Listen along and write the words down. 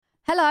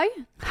Hello.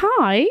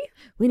 Hi.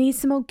 We need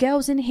some more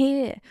girls in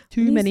here.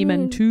 Too many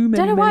men. Don't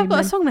know why I've got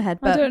a song in my head,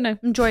 but I don't know. I'm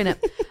enjoying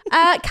it.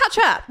 Catch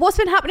up. What's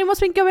been happening? What's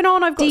been going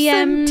on? I've got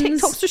DMs. some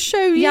TikToks to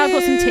show you. Yeah, I've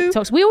got some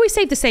TikToks. We always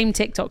save the same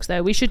TikToks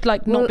though. We should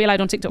not be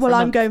allowed on TikTok. Well,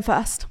 I'm going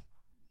first.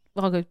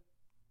 I'll go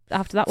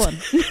after that one.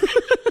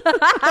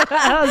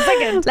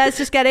 Second. Let's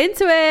just get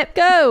into it.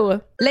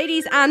 Go.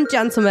 Ladies and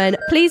gentlemen,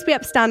 please be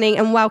upstanding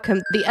and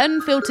welcome The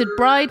Unfiltered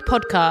Bride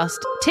podcast.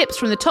 Tips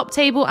from the top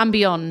table and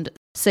beyond.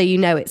 so you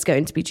know it's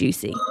going to be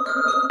juicy.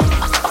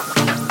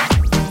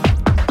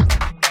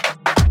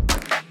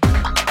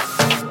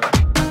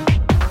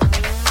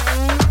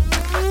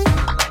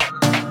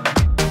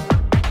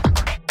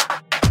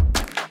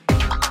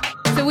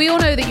 So we all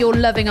know that you're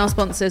loving our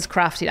sponsors,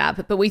 Crafty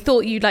Lab, but we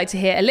thought you'd like to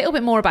hear a little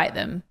bit more about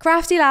them.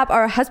 Crafty Lab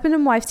are a husband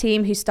and wife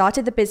team who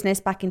started the business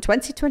back in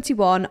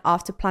 2021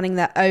 after planning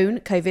their own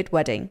COVID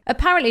wedding.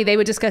 Apparently, they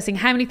were discussing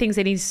how many things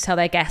they needed to tell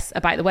their guests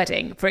about the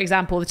wedding. For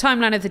example, the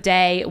timeline of the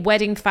day,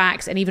 wedding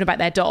facts, and even about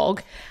their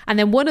dog. And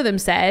then one of them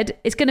said,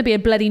 it's going to be a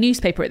bloody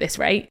newspaper at this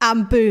rate.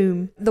 And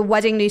boom, the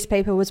wedding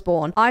newspaper was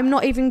born. I'm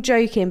not even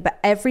joking, but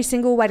every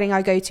single wedding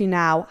I go to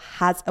now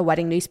has a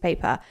wedding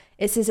newspaper.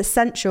 It's as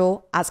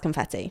essential as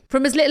confetti.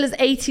 From as little as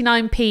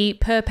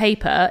 89p per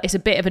paper, it's a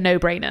bit of a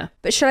no-brainer.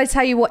 But should I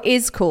tell you what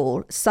is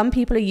cool? Some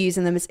people are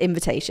using them as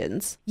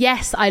invitations.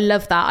 Yes, I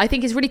love that. I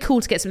think it's really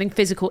cool to get something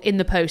physical in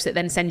the post that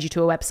then sends you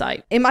to a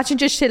website. Imagine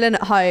just chilling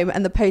at home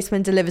and the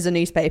postman delivers a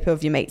newspaper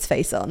with your mate's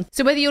face on.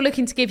 So whether you're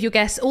looking to give your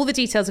guests all the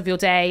details of your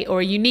day or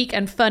a unique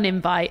and fun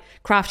invite,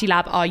 Crafty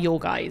Lab are your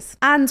guys.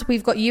 And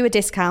we've got you a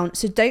discount,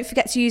 so don't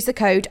forget to use the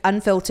code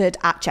unfiltered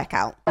at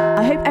checkout.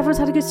 I hope everyone's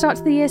had a good start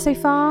to the year so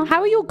far.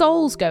 How are your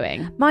goals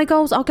going? My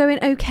goals are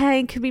going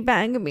okay. Could be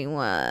better, could be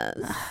worse.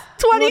 2025's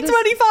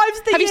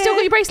the year. Have you still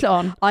got your bracelet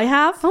on? I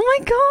have. Oh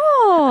my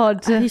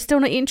God. Are you still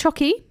not eating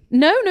chocky?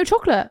 No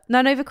chocolate.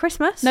 None over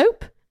Christmas?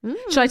 Nope.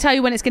 Should I tell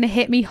you when it's going to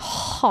hit me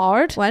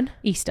hard? When?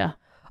 Easter.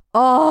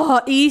 Oh,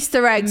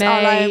 Easter eggs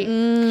are like...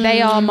 They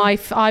are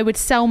I would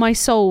sell my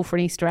soul for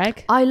an Easter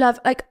egg. I love,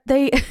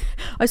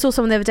 I saw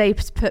someone the other day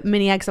put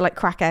mini eggs are like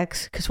crack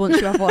eggs, because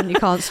once you have one, you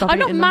can't stop I'm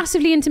not eating them.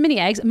 massively into mini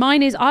eggs.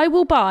 Mine is, I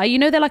will buy,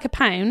 they're like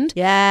 £1.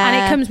 Yeah. And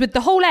it comes with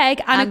the whole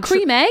egg and a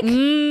cream egg.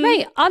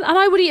 Mate, and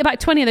I would eat about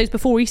 20 of those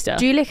before Easter.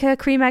 Do you lick a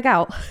cream egg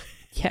out?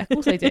 Yeah, of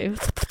course I do.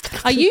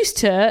 I used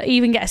to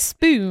even get a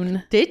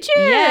spoon. Did you?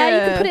 Yeah,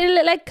 you could put it in a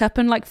little egg cup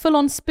and full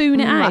on spoon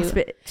it out. That's a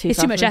bit it's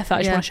too much effort.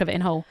 I just want to shove it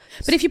in whole.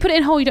 But if you put it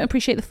in whole, you don't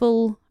appreciate the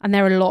full. And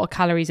there are a lot of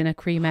calories in a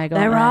cream egg.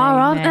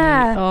 Aren't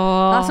there?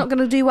 Oh. That's not going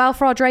to do well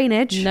for our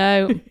drainage.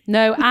 No.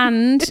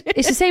 And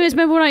it's the same as,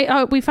 remember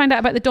when we found out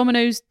about the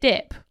Domino's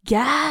dip?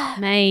 Yeah.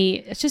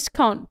 Mate, it just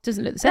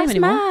doesn't look the same That's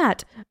anymore.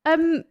 mad.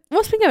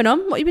 What's been going on?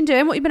 What have you been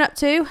doing? What have you been up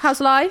to?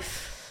 How's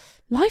life?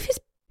 Life is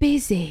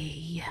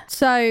busy.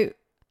 So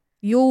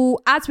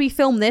as we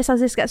film this,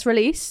 as this gets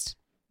released,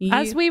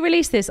 As we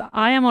release this,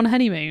 I am on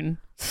honeymoon.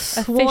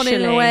 swanning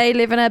Officially. away,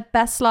 living her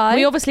best life.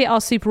 We obviously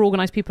are super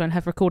organised people and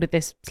have recorded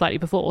this slightly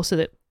before so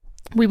that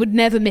we would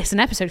never miss an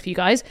episode for you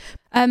guys.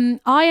 I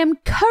am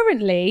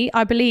currently,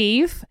 I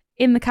believe,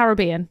 in the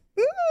Caribbean.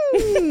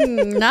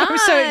 Nice. I'm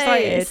so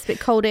excited. It's a bit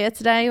cold here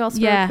today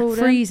whilst we're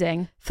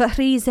recording.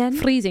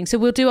 Freezing. So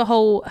we'll do a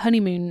whole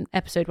honeymoon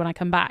episode when I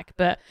come back.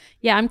 But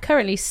yeah, I'm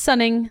currently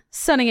sunning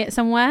it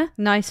somewhere.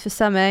 Nice for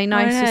summer.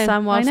 Nice for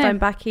sun whilst I'm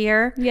back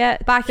here. Yeah,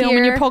 back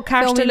filming here. your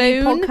podcast filming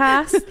alone. your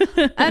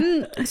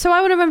podcast. So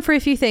I want to run through a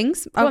few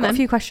things. I've got a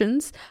few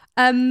questions.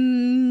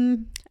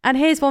 And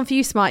here's one for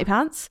you, Smarty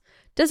Pants.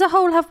 Does a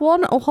hole have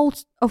one or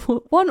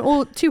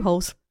two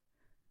holes?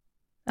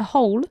 A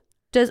hole?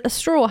 Does a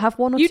straw have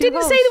one or two holes? You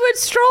didn't say the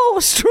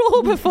word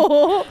straw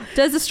before.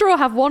 Does a straw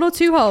have one or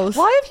two holes?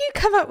 Why have you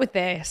come up with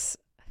this?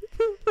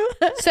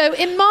 So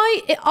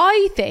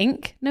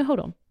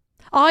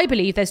I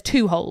believe there's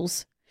two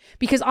holes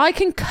because I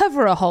can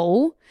cover a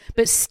hole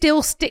but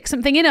still stick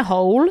something in a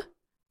hole,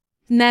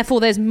 and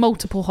therefore there's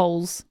multiple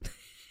holes.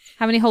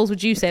 How many holes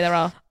would you say there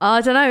are?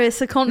 I don't know.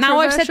 It's a controversial.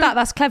 Now I've said that,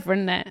 that's clever,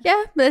 isn't it?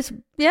 Yeah, but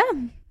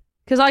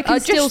because I can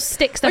still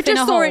stick stuff in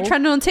a hole. I just saw it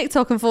trending on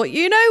TikTok and thought,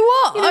 you know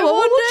what?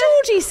 What would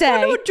Georgie say? I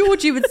wonder what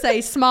Georgie would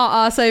say. Smart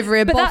ass over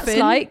here, but boffin. That's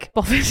like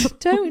boffin.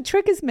 Don't, it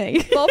triggers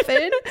me.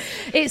 Boffin.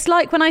 It's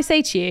like when I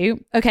say to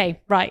you,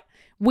 okay, right,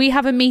 we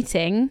have a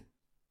meeting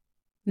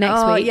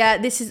next week. Oh yeah,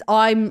 this is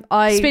I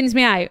spins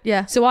me out.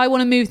 Yeah. So I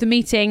want to move the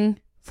meeting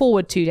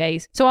forward 2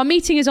 days. So our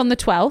meeting is on the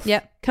 12th.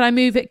 Yep. Can I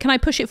move it? Can I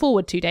push it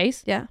forward 2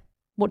 days? Yeah.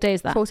 What day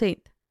is that? 14th.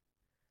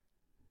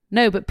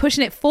 No, but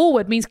pushing it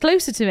forward means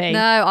closer to me. No,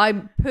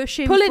 I'm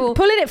pushing pulling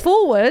it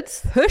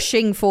forwards.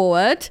 Pushing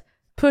forward.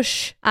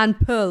 Push and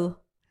pull.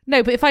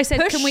 No, but if I said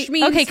push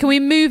can we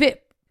move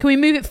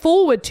it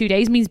forward 2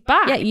 days means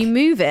back. Yeah, you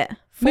move it.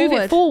 Move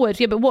it forward.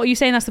 Yeah, but what are you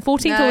saying? That's the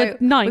 14th or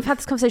the 9th? We've had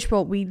this conversation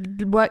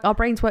before. Our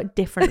brains work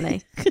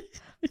differently.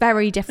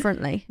 Very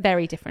differently.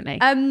 Very differently.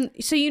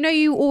 So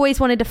you always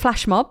wanted a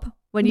flash mob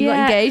when you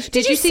got engaged.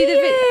 Did you see the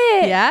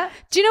video? Yeah.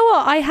 Do you know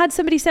what? I had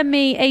somebody send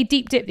me a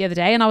deep dip the other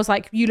day, and I was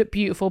like, "You look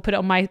beautiful." Put it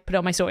on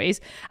my stories.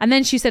 And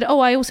then she said, "Oh,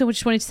 I also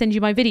just wanted to send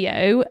you my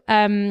video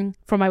from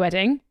my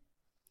wedding."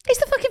 It's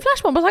the fucking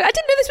flash mob. I was like, I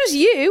didn't know this was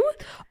you.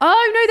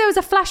 Oh no, there was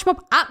a flash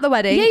mob at the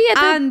wedding.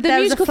 Yeah, and the there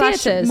was musical a flash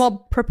theatres.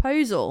 mob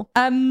proposal.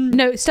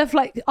 No, stuff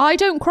like, I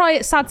don't cry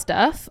at sad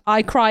stuff.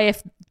 I cry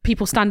if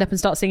people stand up and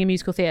start singing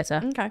musical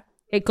theatre. Okay.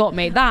 It got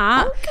me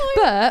that. Okay.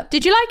 But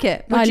Did you like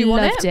it? Would I you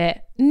want loved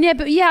it?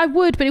 Yeah, I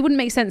would, but it wouldn't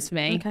make sense for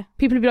me. Okay.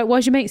 People would be like,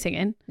 why's your mate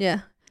singing?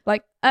 Yeah.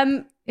 Like,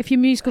 if you're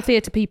musical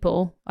theatre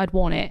people, I'd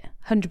want it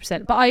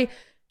 100%. But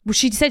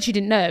she said she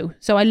didn't know,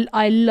 so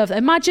I love it.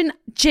 Imagine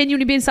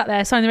genuinely being sat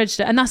there signing the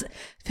register, and that's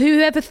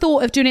whoever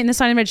thought of doing it in the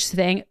signing register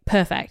thing.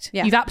 Perfect.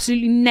 Yeah. You've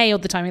absolutely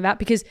nailed the timing of that,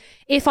 because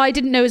if I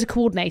didn't know as a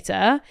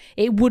coordinator,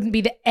 it wouldn't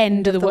be the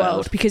end of the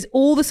world, because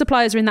all the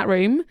suppliers are in that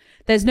room.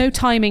 There's no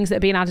timings that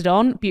are being added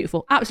on.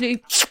 Beautiful.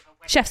 Absolutely.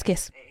 Chef's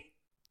kiss.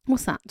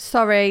 What's that?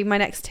 Sorry, my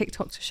next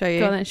TikTok to show you.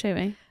 Go on then, show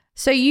me.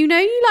 So you know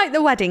you like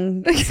the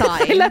wedding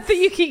sign. I love that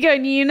you keep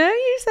going, you know,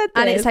 you said this.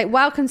 And it's like,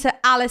 welcome to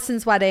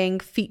Alison's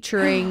wedding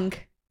featuring...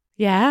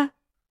 Yeah,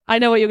 I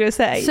know what you're going to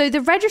say. So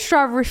the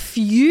registrar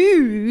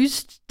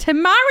refused to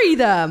marry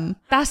them.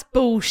 That's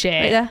bullshit.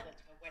 Right there.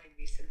 Wedding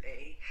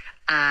recently,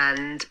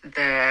 and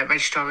the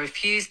registrar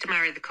refused to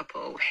marry the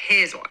couple.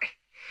 Here's why.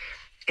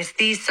 It's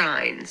these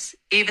signs,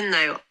 even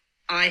though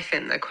I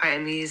think they're quite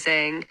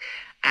amusing,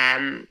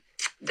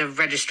 the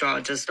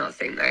registrar does not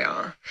think they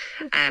are.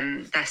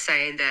 They're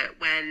saying that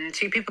when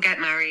two people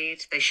get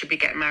married, they should be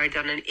getting married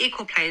on an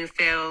equal playing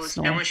field.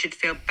 Snore. No one should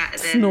feel better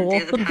than Snore.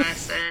 the other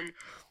person,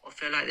 or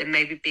feel like they're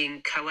maybe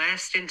being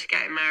coerced into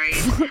getting married.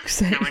 Fuck's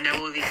sake. Now, I know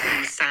all these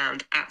things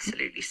sound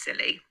absolutely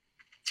silly,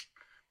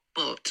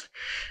 but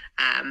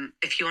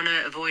if you want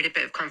to avoid a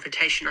bit of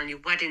confrontation on your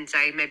wedding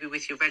day, maybe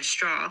with your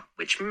registrar,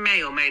 which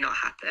may or may not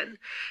happen,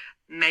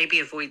 maybe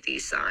avoid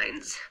these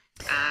signs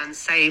and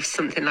save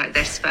something like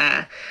this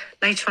for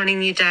later on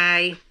in your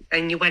day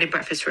in your wedding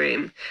breakfast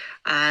room,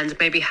 and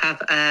maybe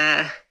have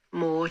a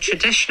more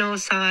traditional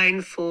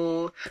sign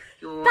for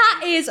your...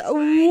 That is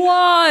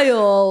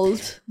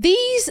wild.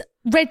 These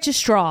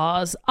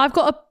registrars, I've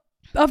got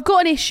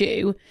an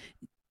issue.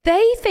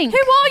 They think... Who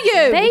are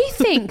you? They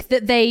think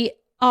that they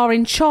are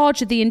in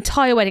charge of the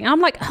entire wedding. I'm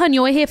like, hun,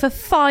 you're here for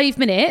 5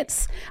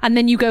 minutes and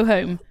then you go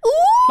home. Ooh.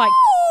 Like,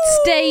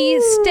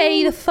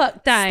 stay the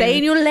fuck down. Stay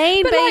in your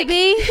lane, But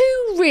baby.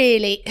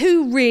 like,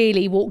 who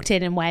really walked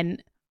in and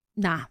went,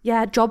 nah?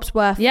 Yeah,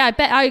 Jobsworth. Yeah, I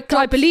bet I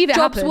believe it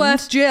happened.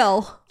 Jobsworth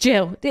Jill.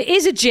 Jill. It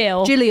is a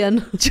Jill.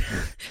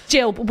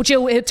 Jill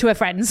to her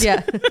friends.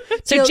 Yeah.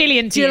 So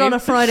Gillian to Jill you. on a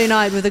Friday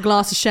night with a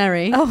glass of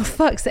sherry. Oh,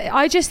 fuck's sake.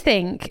 I just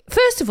think,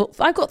 first of all,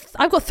 I've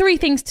got 3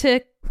 things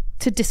to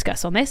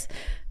discuss on this.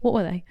 What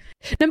were they?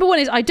 Number 1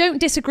 is I don't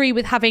disagree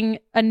with having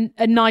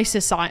a nicer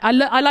sign. I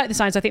like the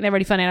signs. I think they're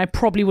really funny, and I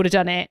probably would have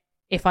done it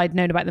if I'd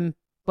known about them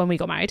when we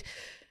got married.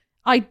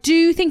 I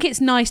do think it's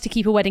nice to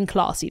keep a wedding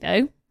classy,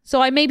 though. So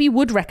I maybe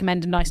would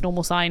recommend a nice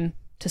normal sign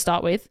to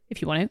start with,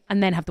 if you want to,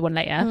 and then have the one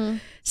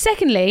later.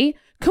 Secondly,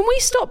 can we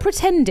stop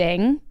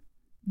pretending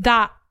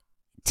that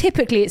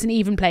typically it's an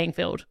even playing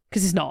field?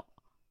 Because it's not.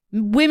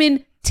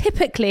 Women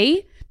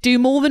typically do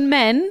more than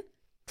men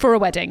for a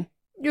wedding.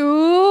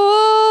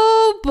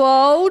 Ooh,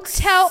 bold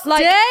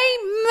statement.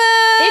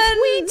 If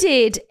we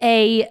did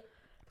a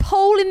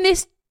poll in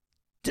this,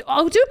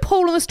 I'll do a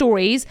poll on the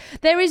stories.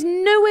 There is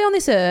no way on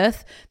this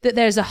earth that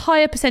there's a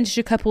higher percentage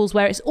of couples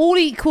where it's all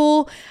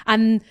equal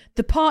and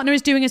the partner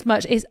is doing as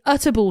much. It's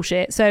utter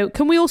bullshit. So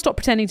can we all stop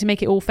pretending to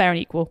make it all fair and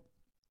equal?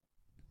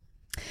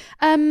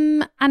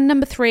 And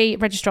number 3,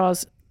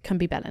 registrars can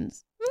be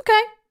bellends.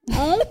 Okay.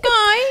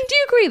 Okay. Do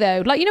you agree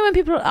though? Like, you know, when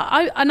people,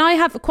 I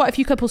have quite a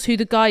few couples who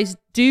the guys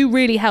do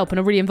really help and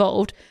are really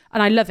involved,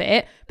 and I love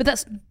it, but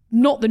that's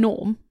not the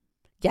norm.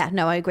 Yeah,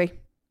 no, I agree.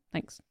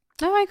 Thanks.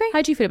 No, I agree.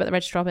 How do you feel about the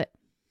registrar bit?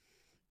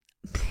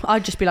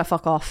 I'd just be like,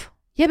 fuck off.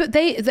 Yeah, but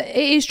it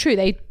is true.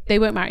 They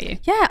won't marry you.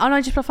 Yeah, and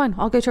I just be like, fine.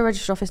 I'll go to a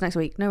registrar office next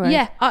week. No worries.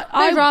 Yeah.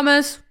 No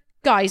dramas.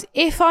 Guys,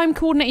 if I'm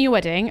coordinating your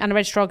wedding and a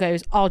registrar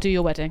goes, I'll do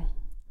your wedding.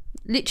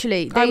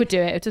 Literally. I would do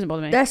it. It doesn't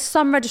bother me. There's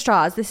some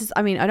registrars. This is,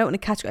 I mean, I don't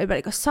want to categorize,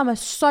 but some are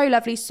so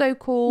lovely, so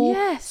cool.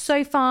 Yes.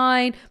 So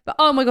fine. But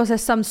oh my God,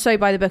 there's some so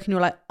by the book and you're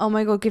like, oh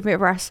my God, give me a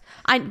rest.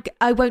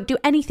 I won't do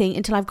anything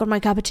until I've got my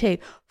cup of tea.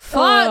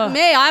 Fuck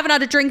me. I haven't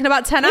had a drink in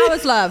about 10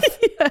 hours, love.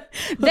 Yeah.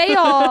 They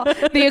are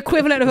the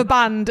equivalent of a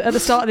band at the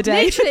start of the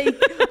day. Literally.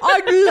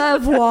 I'd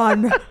love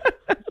one.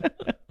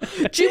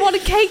 Do you want a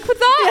cake with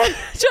that? Yeah.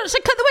 Should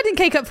I cut the wedding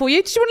cake up for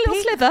you? Do you want a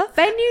little sliver?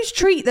 Venues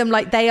treat them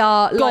like they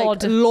are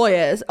like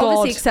lawyers.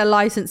 Obviously, it's their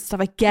license stuff.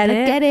 I get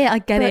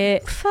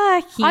it.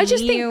 Fuck you. I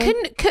just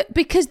think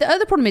because the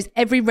other problem is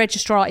every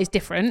registrar is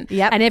different,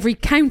 and every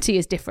county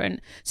is different.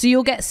 So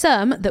you'll get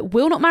some that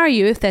will not marry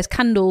you if there's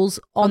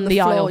candles on the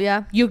floor, aisle.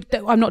 Yeah,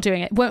 I'm not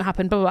doing it. It won't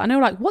happen. Blah, blah, blah. And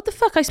they're like, what the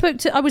fuck?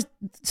 I was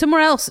somewhere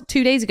else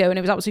 2 days ago and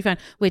it was absolutely fine.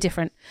 We're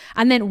different.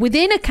 And then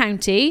within a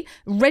county,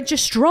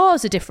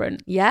 registrars are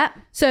different. Yeah.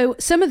 So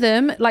some of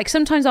them, like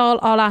sometimes I'll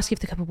ask if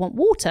the couple want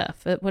water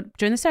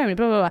during the ceremony.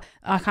 Blah, blah, blah.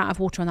 I can't have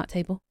water on that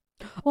table.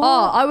 What?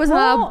 Oh, I wasn't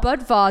allowed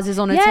bud vases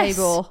on a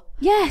table.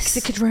 Yes.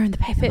 It could ruin the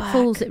paperwork. If it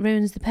falls, it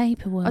ruins the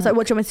paperwork. I was like,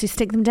 what do you want me to do?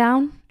 Stick them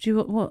down? Do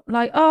you what?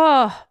 Like,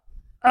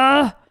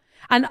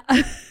 And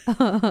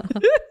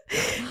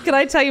can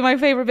I tell you my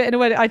favourite bit in a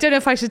wedding? I don't know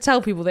if I should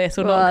tell people this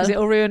or not, because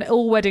it'll ruin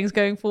all weddings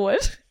going forward.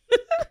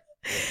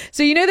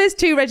 So there's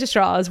two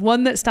registrars,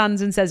 one that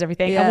stands and says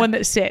everything and one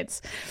that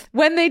sits.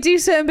 When they do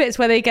certain bits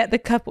where they get the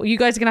couple, you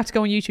guys are gonna have to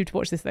go on YouTube to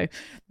watch this though.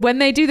 When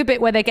they do the bit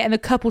where they're getting the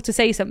couple to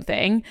say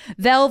something,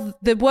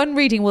 the one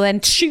reading will then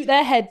shoot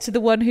their head to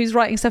the one who's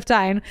writing stuff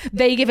down.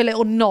 They give a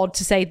little nod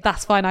to say,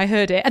 "That's fine, I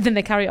heard it," and then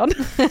they carry on.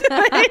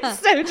 It's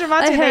so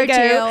dramatic. I heard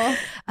you.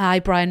 Hi,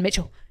 Brian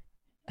Mitchell.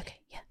 Okay,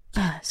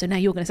 yeah. So now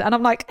you're gonna say, and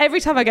I'm like, every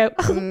time I go.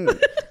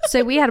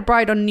 So we had a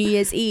bride on New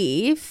Year's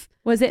Eve.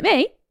 Was it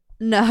me?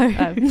 No.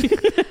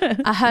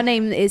 Oh. Her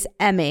name is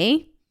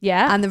Emmy.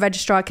 Yeah. And the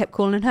registrar kept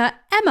calling her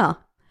Emma.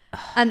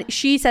 And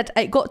she said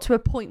it got to a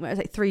point where it was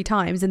like 3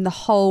 times and the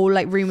whole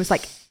room was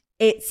like,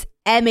 "It's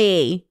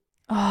Emmy."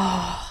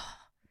 Oh.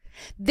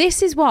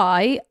 This is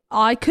why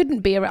I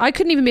couldn't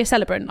even be a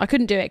celebrant. I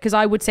couldn't do it because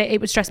I would say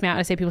it would stress me out.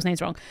 I say people's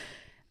names wrong.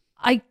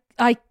 I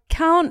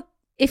can't.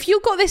 If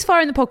you got this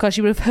far in the podcast,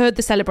 you would have heard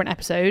the celebrant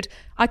episode.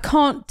 I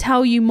can't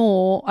tell you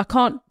more. I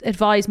can't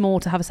advise more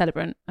to have a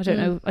celebrant. I don't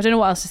know. I don't know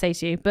what else to say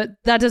to you, but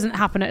that doesn't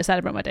happen at a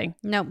celebrant wedding.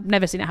 No.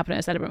 Never seen it happen at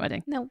a celebrant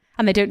wedding. No.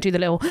 And they don't do the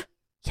little,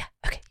 yeah,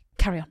 okay,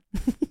 carry on.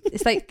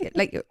 It's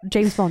like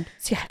James Bond.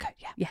 Yeah, okay,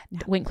 yeah.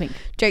 Wink, wink.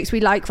 Jokes,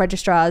 we like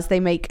registrars. They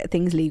make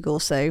things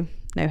legal, so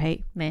no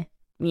hate. Meh.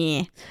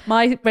 Yeah.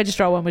 My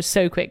registrar one was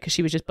so quick because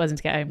she was just buzzing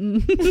to get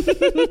home.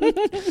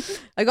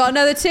 I got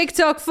another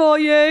TikTok for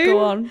you. Go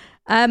on.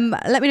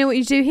 Let me know what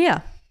you do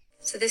here.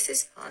 So this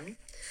is fun.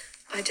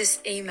 I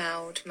just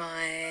emailed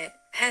my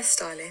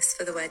hairstylist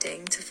for the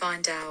wedding to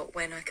find out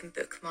when I can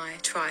book my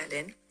trial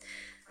in.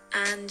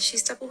 And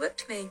she's double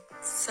booked me.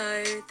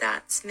 So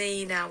that's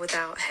me now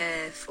without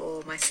hair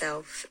for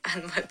myself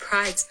and my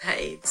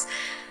bridesmaids.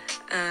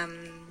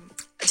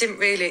 I didn't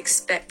really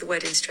expect the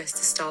wedding stress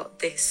to start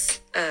this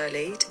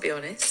early, to be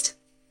honest,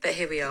 but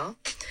here we are.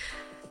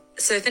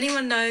 So if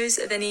anyone knows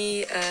of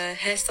any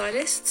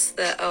hairstylists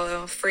that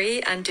are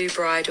free and do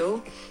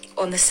bridal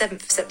on the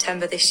 7th of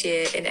September this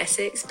year in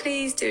Essex,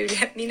 please do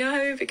let me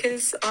know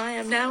because I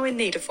am now in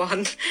need of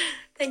one.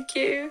 Thank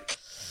you.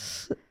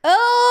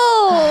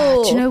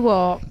 Oh! Do you know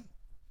what?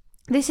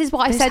 This is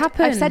what I said.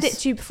 happens. I've said it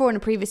to you before in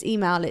a previous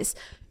email. It's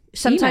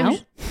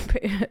sometimes...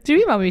 Do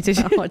you email me? Did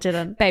you? No, I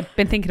didn't. Babe,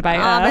 been thinking about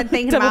it. I've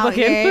been thinking about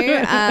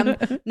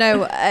you.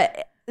 No,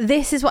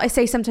 this is what I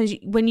say sometimes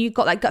when you've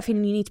got that gut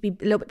feeling you need to be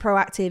a little bit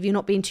proactive, you're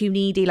not being too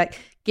needy,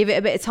 give it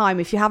a bit of time.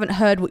 If you haven't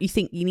heard what you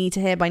think you need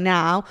to hear by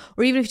now,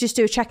 or even if you just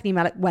do a check-in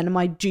email, when am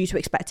I due to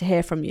expect to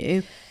hear from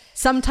you?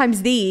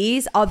 Sometimes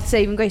these are the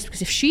saving grace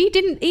because if she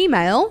didn't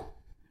email,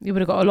 you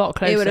would have got a lot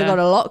closer. It would have got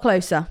a lot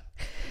closer.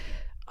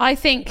 I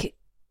think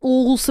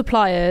all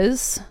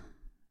suppliers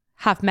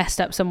have messed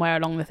up somewhere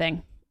along the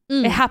thing.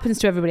 It happens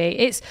to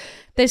everybody.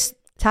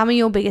 Tell me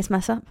your biggest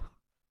mess up.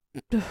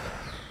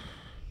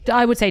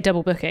 I would say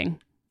double booking.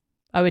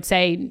 I would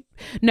say,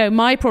 no,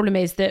 my problem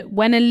is that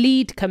when a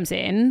lead comes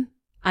in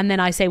and then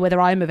I say whether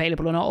I'm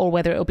available or not, or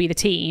whether it'll be the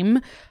team,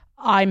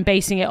 I'm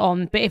basing it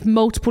on, but if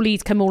multiple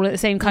leads come all at the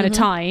same kind of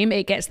time,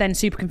 it gets then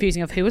super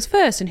confusing of who was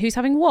first and who's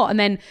having what. And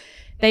then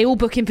they all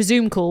book in for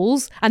Zoom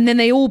calls and then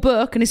they all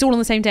book and it's all on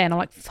the same day. And I'm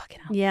like, fucking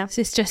hell. Yeah.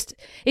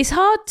 It's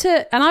hard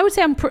to, and I would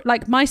say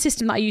my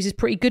system that I use is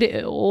pretty good at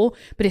it all,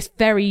 but it's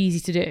very easy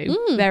to do.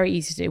 Very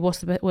easy to do. What's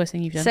the worst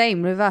thing you've done?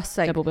 Same with us.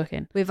 Double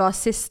booking. With our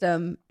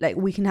system,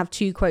 we can have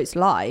 2 quotes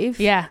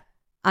live. Yeah.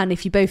 And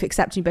if you both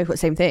accept and you both got the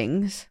same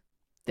things.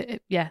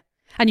 Yeah.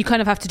 And you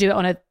kind of have to do it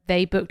on a,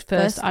 they booked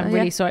first. I'm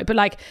really sorry. But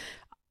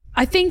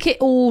I think it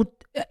all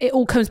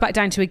comes back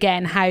down to,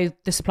 again, how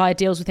the supplier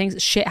deals with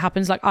things. Shit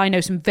happens. I know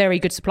some very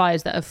good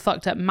suppliers that have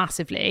fucked up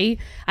massively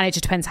and it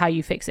just depends how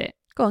you fix it.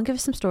 Go on, give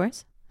us some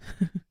stories.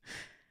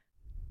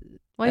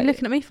 What are you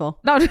looking at me for?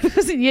 No, it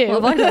wasn't you.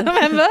 What have I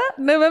done?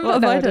 Remember?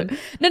 What have I done?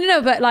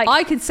 No, but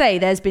I could say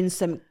there's been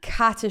some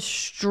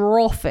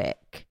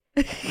catastrophic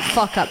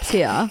fuck-ups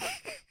here,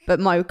 but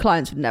my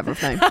clients would never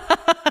have known.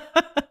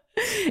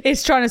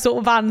 It's trying to sort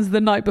of vans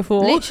the night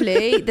before.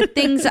 Literally, the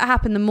things that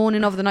happen the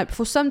morning of the night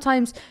before,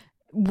 sometimes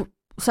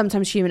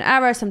human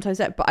error, sometimes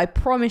that, but I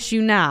promise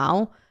you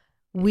now,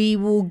 we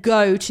will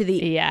go to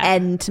the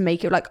end to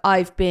make it.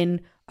 I've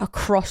been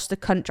across the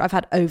country. I've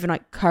had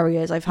overnight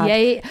couriers. I've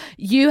had...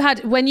 You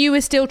had, when you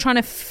were still trying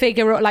to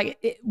figure out,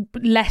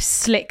 less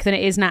slick than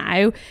it is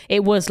now,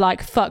 it was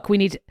fuck, we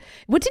need...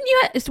 Well, didn't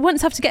you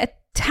once have to get a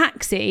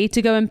taxi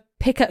to go and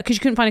pick up, because you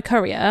couldn't find a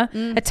courier,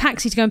 a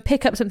taxi to go and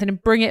pick up something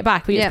and bring it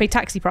back, but you had to pay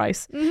taxi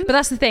price. But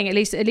that's the thing, at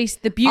least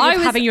the beauty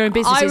of having your own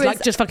business is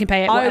just fucking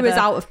pay it, whatever. I was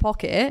out of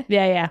pocket,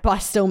 but I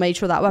still made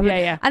sure that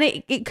and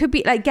it could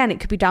be, again, it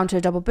could be down to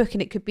a double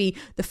booking. It could be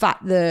the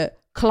fact that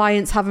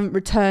clients haven't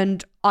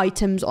returned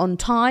items on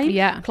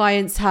time.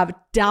 Clients have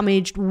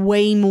damaged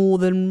way more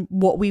than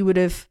what we would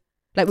have.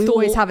 We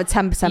always have a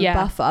 10%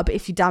 buffer, but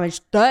if you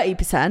damage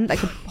 30%, a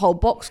whole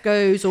box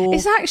goes. Or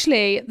it's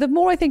actually, the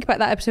more I think about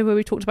that episode where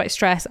we talked about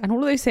stress and all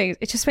of those things,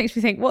 it just makes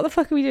me think, what the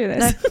fuck are we doing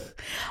this? No.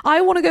 I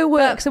want to go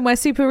work somewhere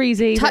super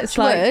easy. Touch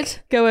wood.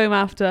 Go home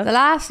after. The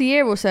last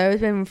year or so has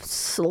been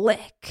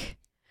slick.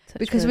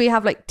 because we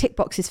have like tick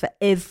boxes for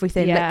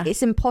everything. Like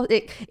it's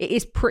it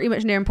is pretty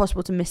much near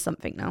impossible to miss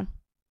something now.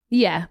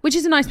 Yeah, which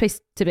is a nice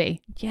place to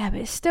be. Yeah, but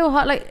it's still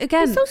hard. Like,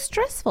 again, it's so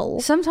stressful.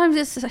 Sometimes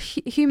it's a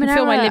human error.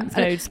 I feel my lymph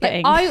nodes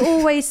getting. I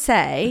always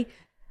say,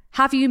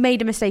 have you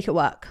made a mistake at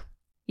work?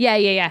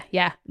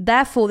 Yeah.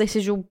 Therefore, this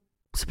is your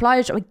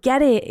supplier's job. I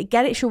get it.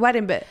 It's your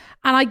wedding, but...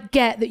 And I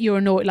get that you're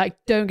annoyed. Like,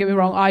 don't get me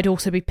wrong, I'd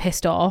also be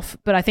pissed off.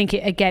 But I think,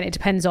 it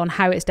depends on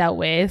how it's dealt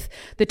with.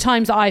 The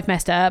times that I've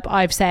messed up,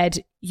 I've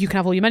said, you can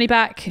have all your money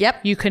back.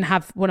 Yep. You can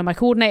have one of my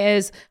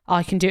coordinators.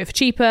 I can do it for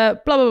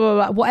cheaper. Blah, blah, blah,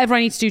 blah. Whatever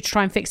I need to do to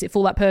try and fix it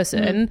for that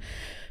person.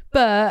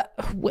 But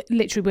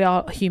literally, we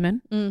are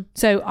human.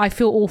 So I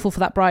feel awful for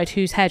that bride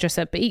who's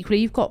hairdresser. But equally,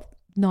 you've got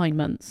 9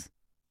 months.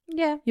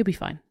 Yeah. You'll be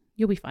fine.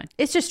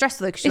 It's just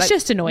stressful though. It's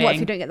just annoying. What if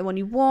you don't get the one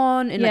you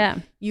want? And like,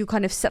 you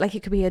kind of set, like,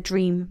 it could be a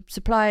dream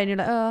supplier and you're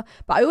like, oh.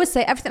 But I always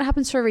say everything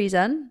happens for a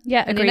reason.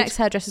 Yeah, and agreed. your next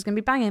hairdresser's going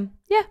to be banging.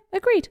 Yeah,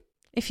 agreed.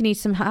 If you need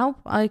some help,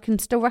 I can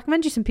still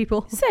recommend you some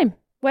people. Same.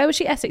 Where was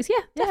she? Essex?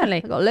 Yeah,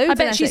 definitely. I got loads. I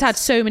bet she's had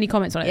so many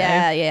comments on it.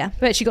 Yeah. I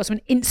bet she got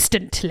someone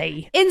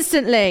instantly.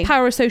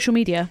 Power of social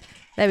media.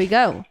 There we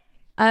go.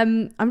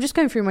 I'm just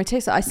going through my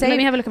TikTok. Let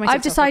me have a look at my TikTok.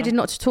 I've decided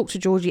not to talk to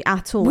Georgie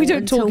at all. We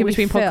don't talk in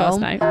between podcasts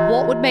now.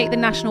 What would make the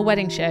national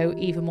wedding show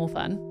even more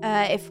fun?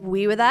 If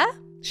we were there.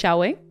 Shall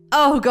we?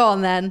 Oh, go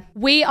on then.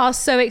 We are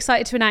so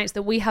excited to announce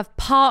that we have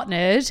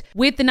partnered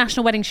with the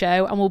National Wedding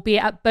Show and will be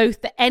at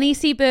both the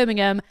NEC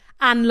Birmingham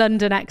and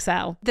London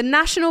XL. The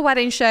National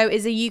Wedding Show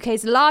is the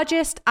UK's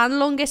largest and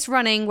longest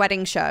running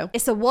wedding show.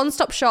 It's a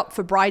one-stop shop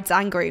for brides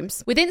and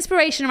grooms. With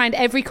inspiration around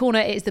every corner,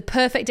 it is the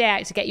perfect day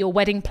out to get your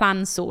wedding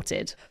plans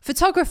sorted.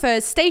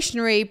 Photographers,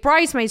 stationery,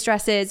 bridesmaids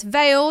dresses,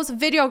 veils,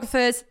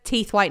 videographers,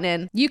 teeth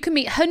whitening. You can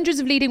meet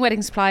hundreds of leading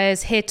wedding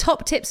suppliers, hear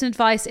top tips and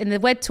advice in the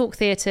Wed Talk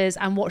theatres,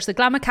 and watch the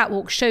glamour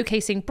catwalk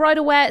showcasing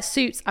bridal wear,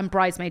 suits and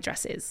bridesmaid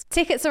dresses.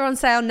 Tickets are on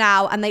sale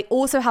now, and they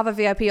also have a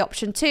VIP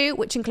option too,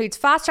 which includes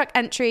fast-track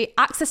entry,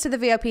 access to the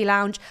VIP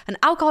lounge, an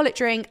alcoholic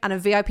drink and a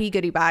VIP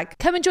goodie bag.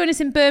 Come and join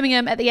us in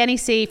Birmingham at the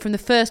NEC from the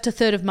 1st to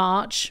 3rd of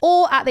March,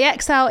 or at the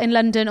XL in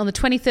London on the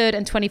 23rd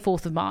and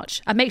 24th of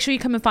March. And make sure you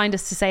come and find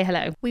us to say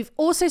hello. We've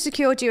also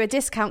secured you a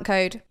discount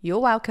code. You're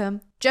welcome.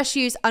 Just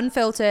use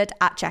unfiltered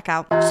at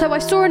checkout. So I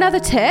saw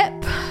another tip.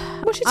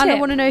 What's your tip? And I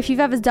want to know if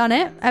you've ever done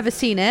it, ever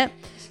seen it.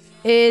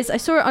 I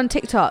saw it on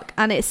TikTok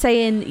and it's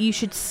saying you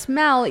should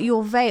smell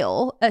your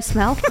veil.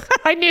 Smell?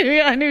 I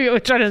knew what you were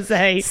trying to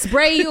say.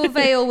 Spray your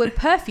veil with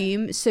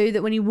perfume so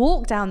that when you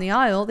walk down the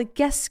aisle, the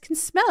guests can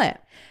smell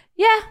it.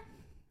 Yeah.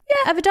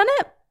 Ever done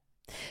it?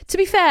 To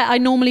be fair, I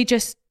normally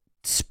just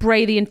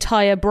spray the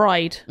entire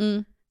bride.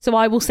 So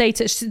I will say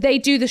they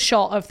do the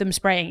shot of them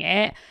spraying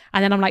it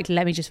and then I'm like,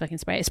 let me just fucking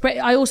spray it.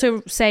 I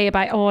also say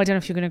about, I don't know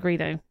if you're going to agree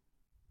though.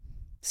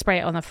 Spray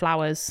it on the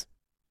flowers.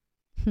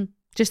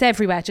 Just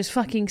everywhere, just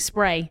fucking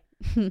spray.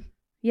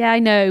 Yeah, I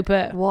know,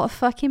 but... What a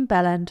fucking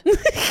bellend.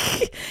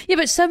 Yeah,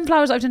 but some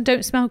flowers I've done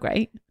don't smell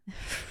great.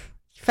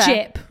 Fair.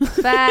 Chip.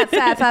 Fair.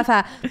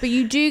 But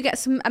you do get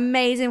some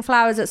amazing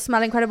flowers that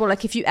smell incredible.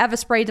 Like if you ever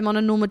sprayed them on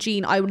a normal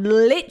jean, I would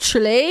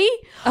literally...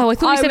 Oh, I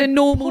thought you said a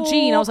normal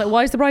jean. I was like,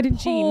 why is the bride in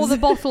jeans? Pour the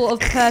bottle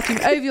of perfume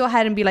over your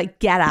head and be like,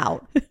 get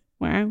out.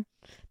 Wow.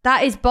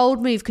 That is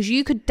bold move because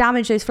you could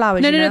damage those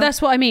flowers. No,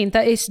 that's what I mean.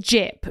 That is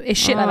jip. It's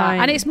shit like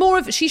that. And it's more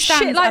of she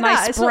stands shit like and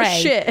that. I spray.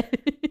 It's not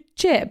shit.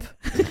 Jip.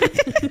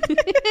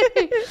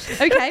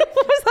 Okay.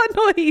 What was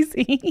that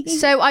noisy?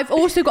 So I've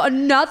also got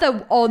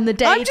another on the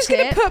day. I'm just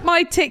going to put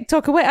my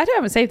TikTok away. I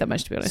haven't saved that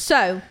much, to be honest.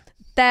 So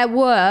there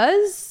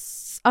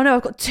was... Oh no,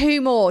 I've got two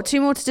more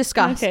to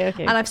discuss. Okay.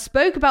 And I've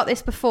spoke about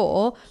this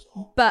before,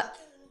 but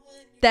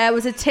there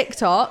was a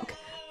TikTok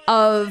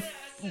of...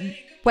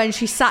 when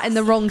she sat in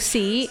the wrong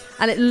seat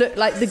and it looked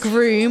like the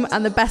groom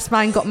and the best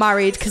man got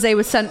married because they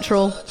were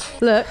central.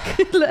 Look.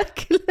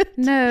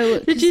 No.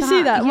 Did you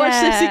see that? Yeah. Watch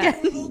this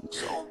again.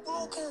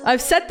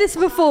 I've said this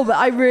before, but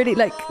I really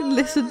look at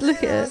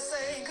it.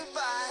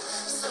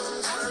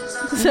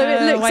 So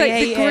it looks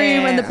like the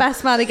groom and the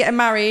best man are getting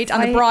married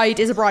and the bride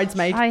is a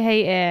bridesmaid. I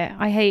hate it.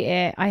 I hate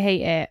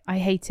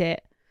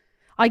it.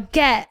 I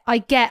get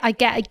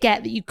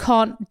that you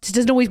can't, it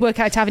doesn't always work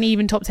out to have an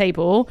even top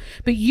table,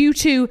 but you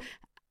two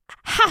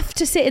have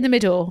to sit in the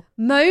middle.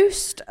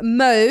 Most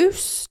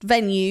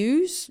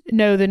venues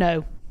know the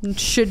no.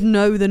 Should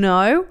know the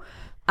no.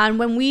 And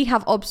when we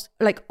have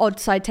odd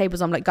side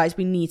tables, I'm like, guys,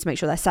 we need to make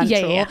sure they're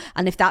central. Yeah.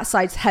 And if that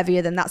side's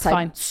heavier than that side,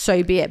 fine.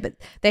 So be it. But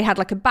they had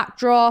like a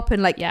backdrop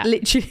and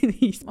literally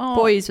these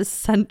boys were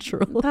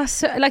central. That's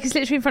so, like it's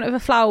literally in front of a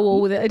flower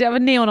wall with it. They have a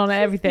neon on it,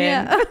 everything.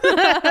 Yeah.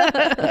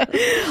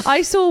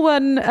 I saw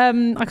one,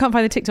 I can't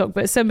find the TikTok,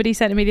 but somebody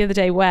sent it me the other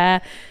day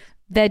where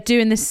they're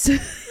doing this...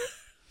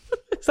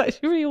 It's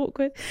actually really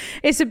awkward.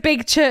 It's a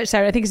big church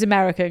there. I think it's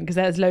American because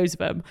there's loads of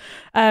them.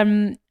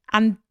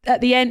 And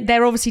at the end,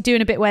 they're obviously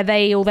doing a bit where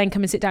they all then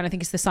come and sit down. I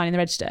think it's the signing the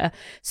register.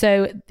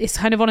 So it's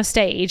kind of on a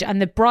stage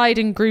and the bride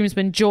and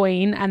groomsmen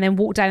join and then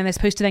walk down and they're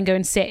supposed to then go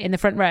and sit in the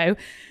front row.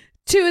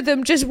 Two of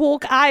them just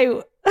walk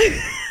out.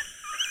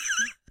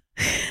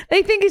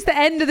 They think it's the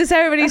end of the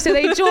ceremony, so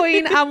they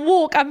join and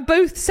walk, and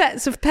both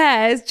sets of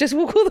pairs just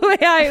walk all the way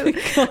out.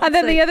 And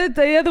then the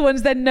other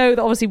ones then know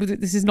that obviously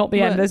this is not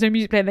the end. There's no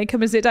music playing. They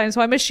come and sit down.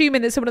 So I'm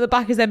assuming that someone at the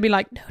back is then being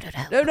like, no,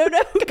 go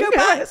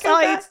back.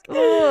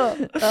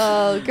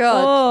 Oh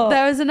god.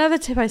 There was another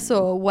tip I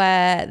saw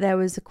where there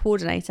was a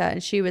coordinator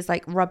and she was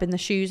like rubbing the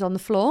shoes on the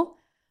floor.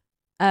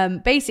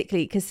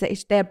 Basically because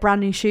they're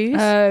brand new shoes.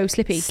 Oh,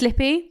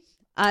 slippy.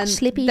 And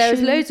Slippy there was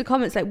shoe. loads of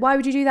comments like, why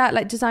would you do that?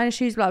 Like designer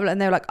shoes, blah, blah. And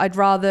they were like, I'd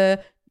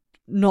rather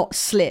not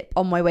slip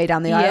on my way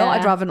down the aisle.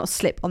 I'd rather not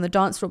slip on the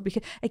dance floor,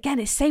 because again,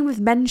 it's same with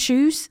men's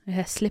shoes.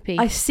 Yeah, slippy.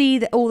 I see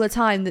that all the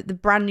time, that the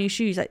brand new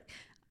shoes, like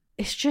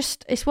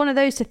it's one of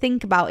those to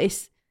think about.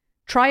 Is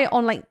try it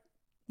on like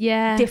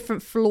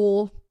different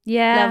floor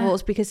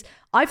levels, because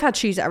I've had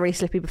shoes that are really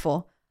slippy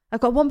before.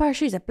 I've got one pair of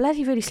shoes that are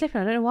bloody really slippy.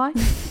 I don't know why.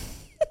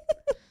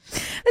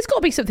 There's got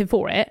to be something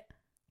for it.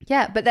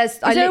 Yeah, but is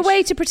there a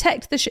way to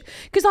protect the shoe?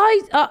 Because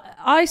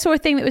I saw a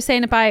thing that was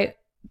saying about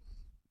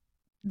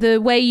the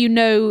way you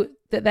know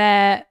that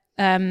they're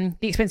the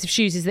expensive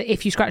shoes is that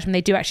if you scratch them,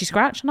 they do actually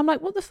scratch. And I'm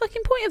like, what the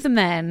fucking point of them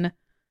then?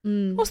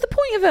 What's the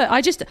point of it?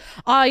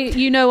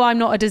 I'm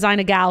not a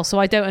designer gal, so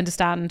I don't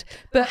understand.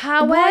 But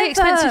why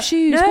expensive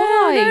shoes? No.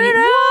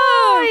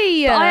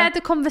 Why? But I had the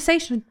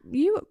conversation.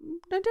 Was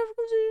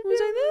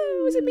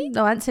it me?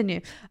 No, I hadn't seen you.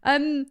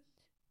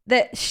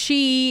 That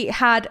she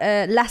had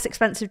a less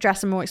expensive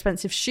dress and more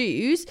expensive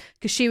shoes,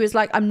 because she was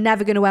like, I'm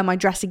never going to wear my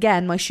dress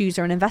again. My shoes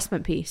are an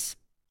investment piece.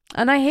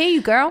 And I hear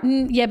you, girl.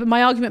 Yeah, but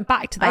my argument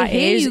back to that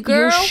is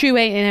your shoe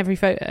ain't in every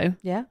photo.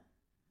 Yeah.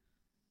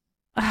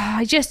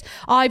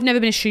 I've never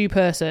been a shoe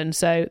person,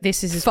 so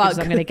this is as good as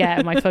I'm going to get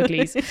at my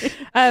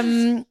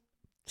fugglies.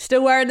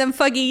 Still wearing them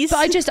fuggies.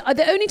 But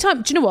the only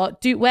time, do you know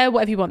what? Wear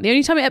whatever you want. The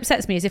only time it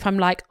upsets me is if I'm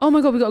like, oh my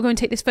God, we've got to go and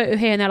take this photo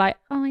here. And they're like,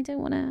 oh, I don't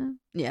want to.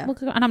 Yeah.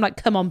 And I'm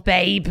like, come on,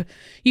 babe.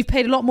 You've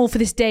paid a lot more for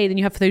this day than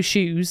you have for those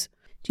shoes.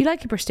 Do you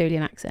like a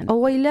Bristolian accent?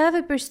 Oh, I love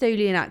a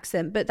Bristolian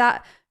accent. But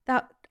that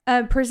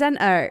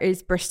presenter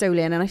is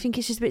Bristolian, and I think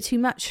it's just a bit too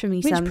much for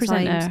me sometimes. Which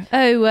presenter?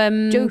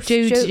 Oh,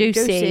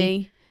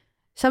 Josie.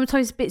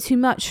 Sometimes a bit too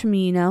much for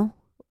me, you know.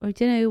 I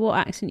don't know what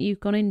accent you've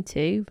gone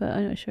into, but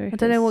I'm not sure. I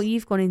don't know what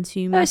you've gone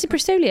into. Oh, it's a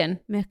Bristolian.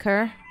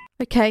 Micker.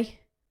 Okay.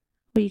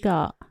 What you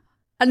got?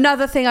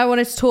 Another thing I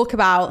wanted to talk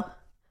about.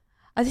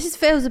 This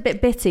feels a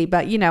bit bitty,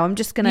 but you know, I'm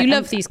just going to... You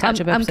love these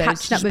catch-up episodes. I'm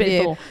catching up with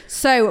you.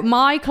 So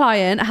my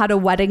client had a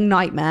wedding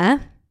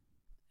nightmare.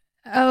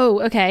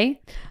 Oh,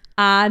 okay.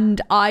 And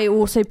I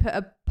also put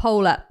a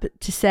poll up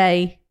to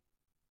say,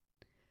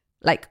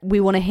 like,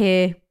 we want to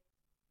hear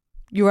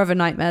your other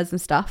nightmares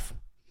and stuff.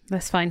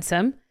 Let's find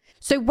some.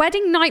 So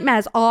wedding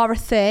nightmares are a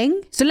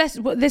thing. So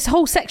this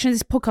whole section of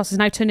this podcast has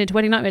now turned into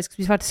wedding nightmares because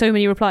we've had so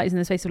many replies in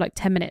the space of like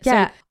 10 minutes.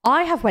 Yeah. So,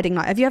 I have wedding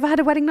night. Have you ever had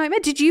a wedding nightmare?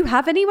 Did you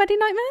have any wedding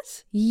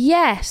nightmares?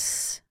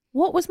 Yes.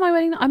 What was my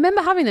wedding? I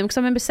remember having them because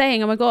I remember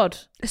saying, oh my God.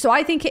 So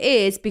I think it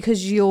is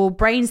because your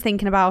brain's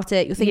thinking about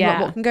it. You're thinking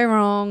about what can go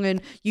wrong,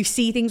 and you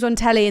see things on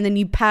telly and then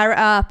you pair it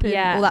up and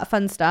all that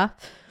fun stuff.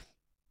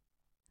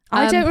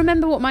 I don't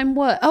remember what mine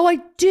were. Oh, I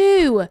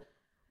do.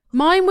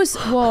 Mine was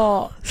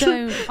what?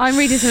 I'm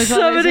reading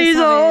some of these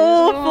are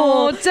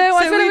awful. I feel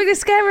like we're going to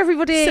scare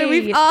everybody. So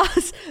we've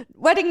asked,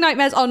 wedding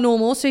nightmares are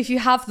normal. So if you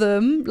have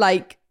them,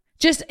 like,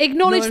 just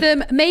acknowledge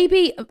them.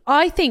 Maybe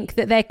I think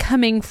that they're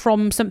coming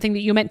from something that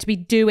you're meant to be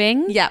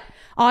doing. Yeah.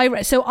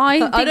 I think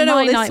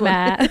my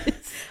nightmare.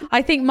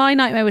 I think my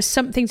nightmare was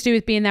something to do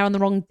with being there on the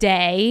wrong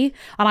day,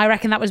 and I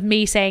reckon that was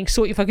me saying,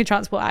 "Sort your fucking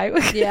transport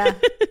out."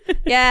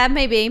 Yeah,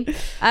 maybe.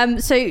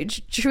 So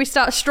should we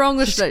start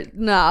strong or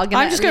no?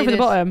 I'm just going for the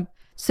bottom.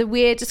 So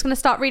we're just going to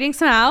start reading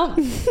some out.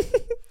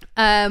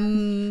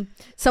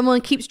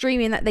 Someone keeps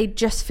dreaming that they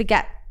just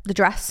forget the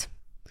dress.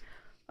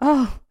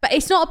 Oh, but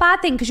it's not a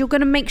bad thing because you're going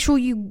to make sure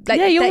you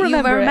you'll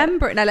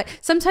remember it. Now, like,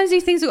 sometimes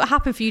these things will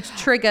happen for you to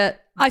trigger.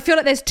 I feel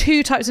like there's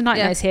two types of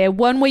nightmares here.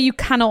 One where you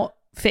cannot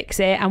fix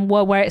it, and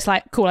one where it's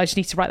like, cool, I just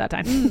need to write that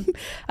down.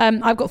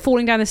 I've got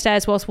falling down the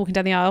stairs whilst walking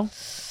down the aisle.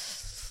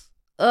 This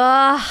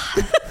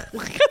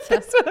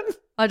one.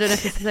 I don't know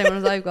if it's the same one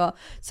as I've got.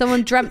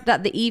 Someone dreamt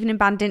that the evening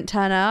band didn't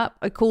turn up.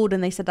 I called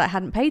and they said that I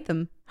hadn't paid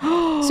them.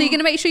 So you're going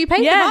to make sure you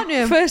pay them, aren't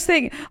you? First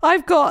thing,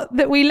 I've got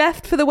that we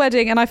left for the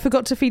wedding and I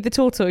forgot to feed the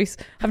tortoise.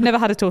 I've never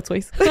had a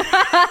tortoise.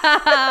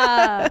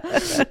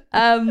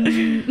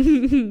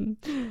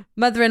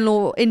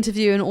 Mother-in-law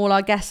interviewing all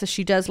our guests as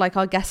she does like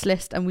our guest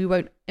list, and we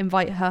won't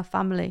invite her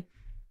family.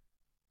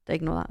 They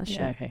ignore that.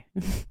 Yeah, okay.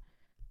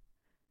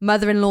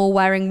 Mother-in-law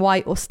wearing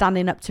white or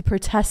standing up to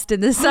protest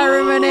in the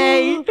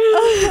ceremony.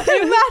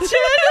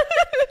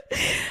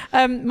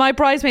 Imagine. My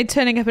bridesmaid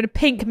turning up in a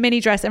pink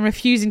mini dress and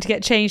refusing to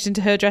get changed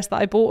into her dress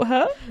that I bought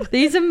her.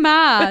 These are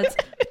mad.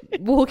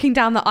 Walking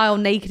down the aisle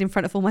naked in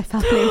front of all my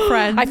family and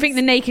friends. I think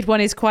the naked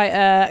one is quite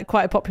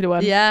a popular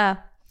one. Yeah.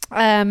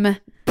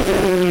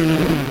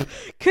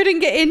 Couldn't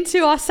get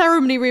into our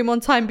ceremony room on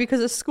time because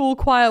a school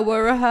choir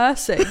were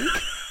rehearsing.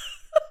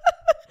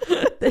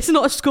 It's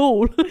not a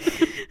school.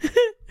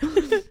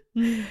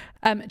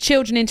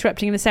 Children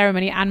interrupting in the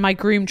ceremony and my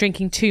groom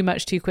drinking too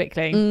much too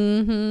quickly.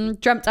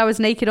 Dreamt I was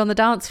naked on the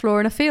dance floor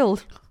in a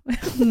field.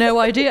 No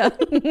idea.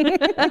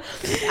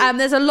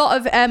 There's a lot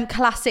of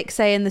classic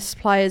saying the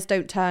suppliers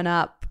don't turn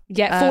up.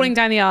 Yeah, falling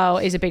down the aisle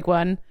is a big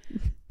one.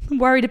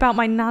 Worried about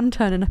my nan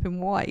turning up in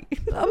white.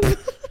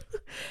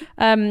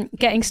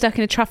 Getting stuck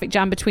in a traffic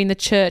jam between the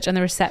church and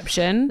the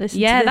reception.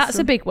 That's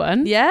a big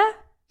one. Yeah,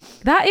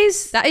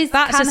 that's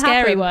a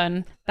scary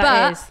one.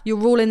 But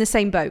you're all in the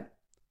same boat.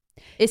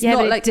 It's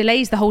not like it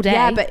delays the whole day.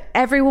 Yeah, but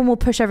everyone will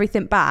push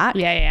everything back.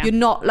 Yeah. You're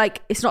not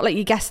like, it's not like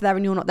you guess there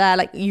and you're not there.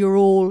 Like, you're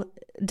all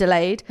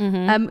delayed.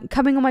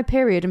 Coming on my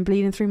period and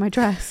bleeding through my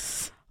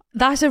dress.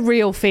 That's a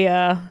real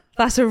fear.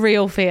 You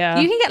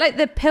can get like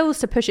the pills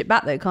to push it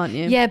back though, can't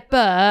you? Yeah,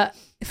 but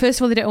first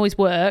of all, they don't always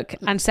work,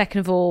 and second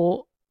of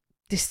all,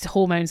 this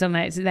hormones on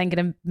it, it's then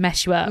going to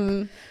mess you up.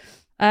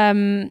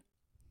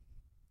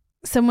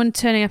 Someone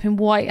turning up in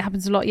white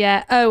happens a lot.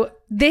 Yeah. Oh,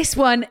 this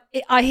one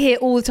I hear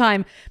all the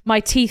time. My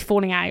teeth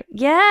falling out.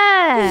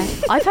 Yeah,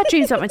 I've had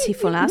dreams about my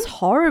teeth falling out. That's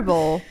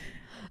horrible.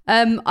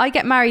 I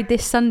get married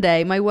this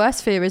Sunday. My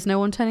worst fear is no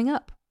one turning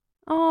up.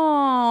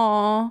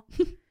 Oh.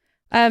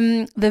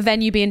 The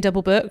venue being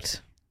double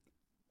booked.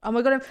 Oh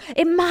my God.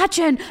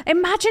 Imagine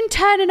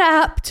turning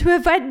up to a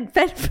wedding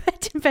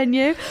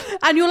venue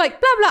and you're like,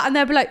 blah, blah. And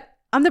they'll be like,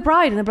 I'm the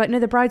bride. And they'll be like, no,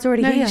 the bride's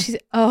already here.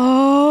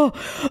 I'm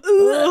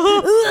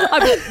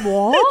like,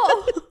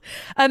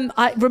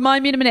 what?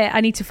 Remind me in a minute.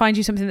 I need to find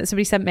you something that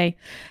somebody sent me.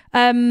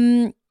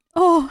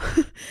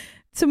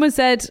 Someone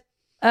said,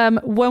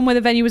 one where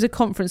the venue was a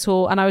conference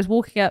hall and I was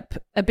walking up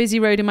a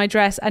busy road in my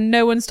dress and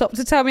no one stopped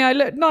to tell me I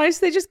looked nice.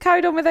 They just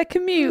carried on with their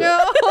commute.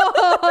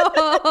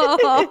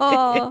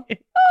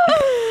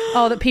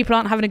 Oh, that people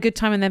aren't having a good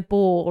time and they're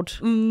bored.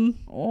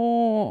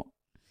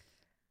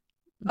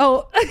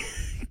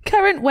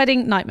 Current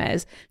wedding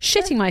nightmares.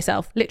 Shitting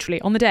myself,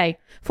 literally, on the day.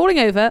 Falling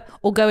over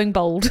or going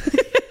bold.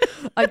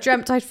 I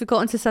dreamt I'd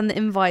forgotten to send the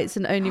invites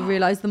and only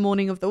realised the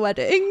morning of the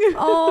wedding.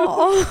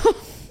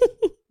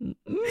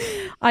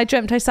 I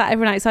dreamt I sat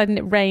everyone outside and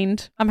it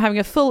rained. I'm having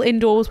a full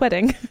indoors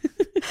wedding.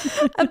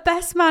 A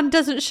best man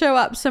doesn't show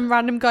up. Some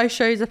random guy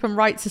shows up and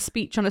writes a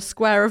speech on a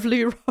square of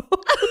loo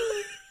roll.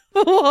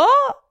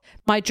 What?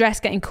 My dress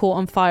getting caught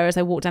on fire as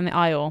I walk down the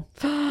aisle.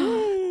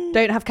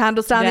 Don't have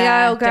candles down the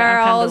aisle,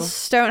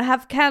 girls. Don't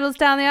have candles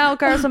down the aisle,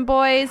 girls and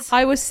boys.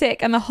 I was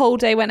sick and the whole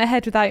day went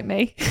ahead without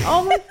me.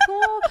 Oh my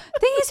God.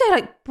 Thing is, though,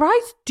 like,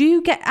 brides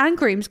do get, and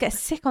grooms get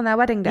sick on their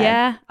wedding day.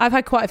 Yeah, I've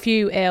had quite a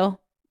few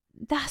ill.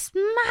 That's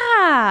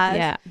mad.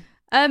 Yeah.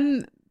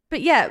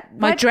 But yeah.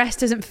 My dress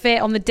doesn't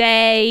fit on the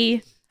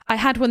day. I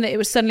had one that it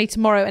was suddenly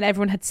tomorrow and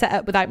everyone had set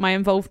up without my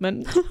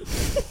involvement.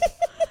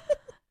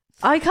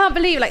 I can't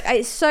believe, like,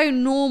 it's so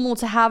normal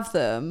to have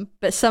them,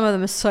 but some of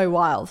them are so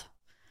wild.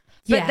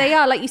 But they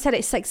are, like you said,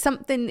 it's like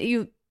something that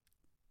you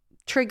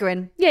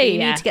triggering. Yeah, you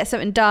need to get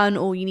something done,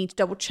 or you need to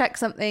double check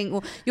something,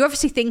 or you're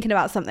obviously thinking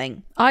about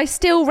something. I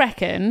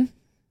reckon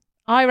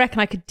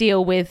I could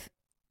deal with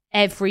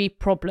every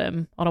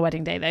problem on a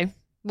wedding day, though.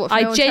 What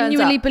if no I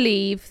genuinely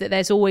believe that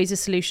there's always a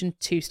solution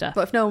to stuff.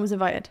 But if no one was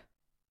invited?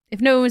 If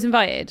no one was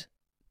invited,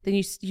 then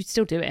you'd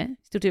still do it.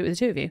 Still do it with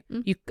the two of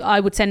you. I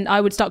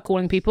would start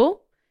calling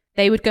people.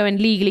 They would go and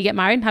legally get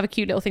married and have a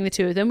cute little thing, the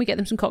two of them. We get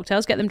them some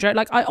cocktails, get them drunk.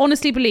 Like, I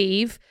honestly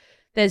believe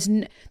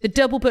the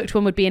double booked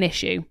one would be an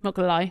issue. Not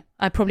gonna lie.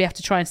 I'd probably have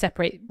to try and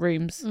separate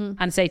rooms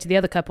and say to the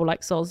other couple,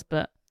 like, says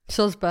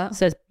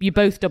you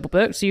both double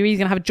booked, so you're either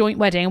gonna have a joint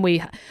wedding and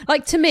we,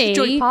 like, to me,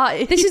 joint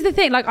party. This is the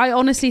thing. Like, I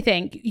honestly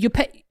think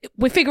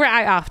we figure it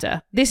out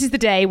after. This is the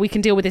day we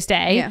can deal with this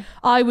day. Yeah.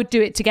 I would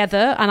do it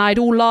together and I'd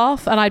all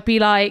laugh and I'd be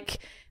like,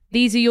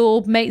 these are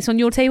your mates on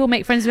your table,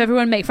 make friends with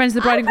everyone, make friends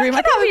with the bride and groom.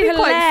 I think that would be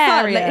quite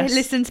fun. hilarious. Like,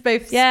 listen to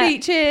both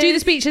speeches. Do the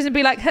speeches and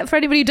be like, for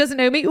anybody who doesn't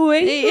know me,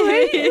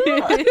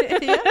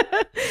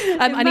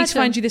 I need to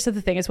find you this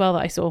other thing as well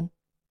that I saw,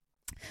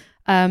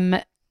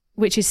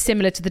 which is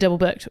similar to the double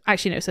booked.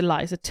 Actually, no, it's a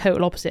lie. It's a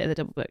total opposite of the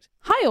double booked.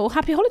 Hi all,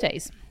 happy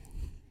holidays.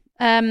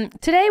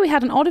 Today we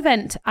had an odd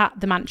event at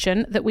the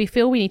mansion that we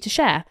feel we need to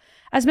share.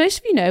 As most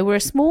of you know, we're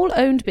a small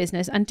owned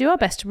business and do our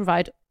best to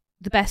provide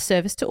the best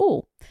service to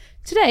all.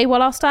 Today,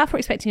 while our staff were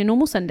expecting a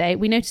normal Sunday,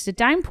 we noticed a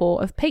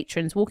downpour of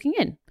patrons walking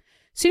in.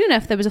 Soon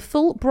enough, there was a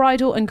full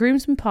bridal and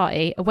groomsmen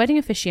party, a wedding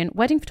officiant,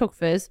 wedding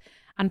photographers,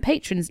 and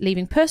patrons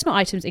leaving personal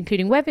items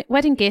including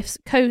wedding gifts,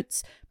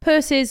 coats,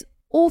 purses,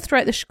 all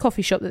throughout the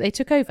coffee shop that they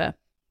took over.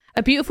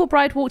 A beautiful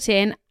bride walked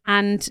in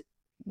and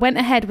went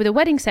ahead with a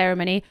wedding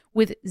ceremony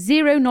with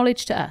zero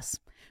knowledge to us.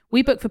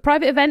 We book for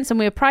private events and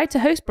we are proud to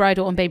host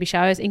bridal and baby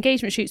showers,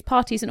 engagement shoots,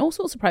 parties and all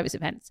sorts of private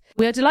events.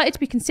 We are delighted to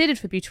be considered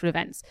for beautiful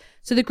events.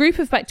 So the group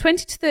of about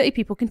 20 to 30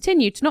 people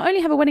continued to not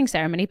only have a wedding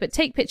ceremony, but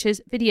take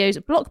pictures,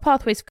 videos, block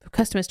pathways for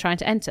customers trying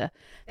to enter.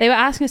 They were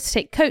asking us to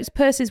take coats,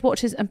 purses,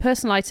 watches and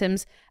personal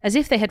items as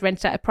if they had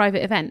rented out a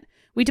private event.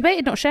 We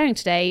debated not sharing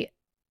today's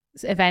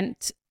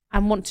event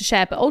and want to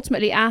share, but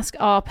ultimately ask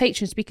our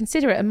patrons to be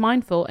considerate and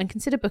mindful and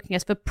consider booking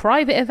us for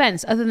private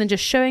events other than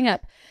just showing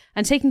up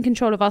and taking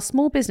control of our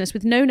small business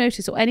with no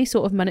notice or any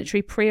sort of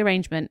monetary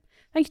pre-arrangement.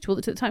 Thank you to all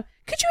that took the time.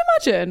 Could you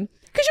imagine?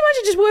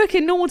 Just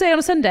working normal day on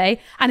a Sunday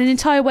and an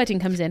entire wedding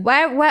comes in?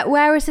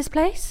 Where is this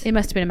place? It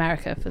must have been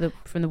America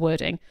from the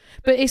wording.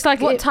 But it's like...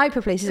 What type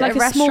of place? Is like it a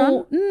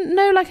restaurant?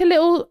 No, like a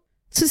little...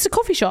 So it's a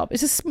coffee shop.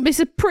 It's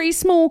a pretty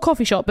small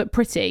coffee shop, but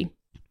pretty.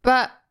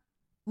 But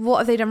what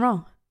have they done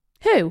wrong?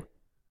 Who?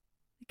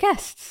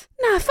 Guests.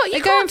 Nah, fuck,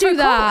 you can't do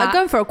that. I'm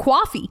going for a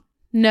coffee.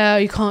 No,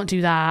 you can't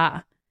do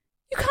that.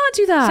 You can't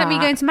do that. So me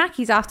going to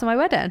Mackie's after my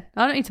wedding.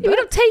 I don't need to. You're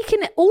not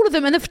taking all of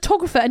them and the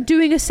photographer and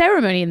doing a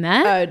ceremony in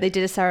there. Oh, they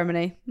did a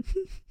ceremony.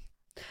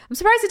 I'm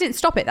surprised they didn't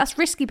stop it. That's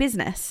risky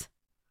business.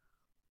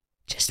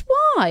 Just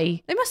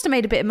why? They must have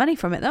made a bit of money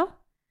from it though.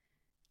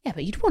 Yeah,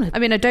 but you'd want to. I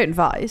mean, I don't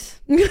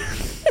advise.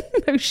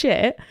 No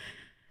shit.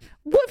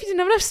 What if you didn't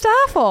have enough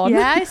staff on?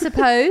 Yeah, I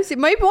suppose.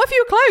 Maybe what if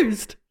you were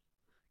closed?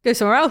 Go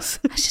somewhere else.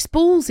 That's just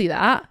ballsy,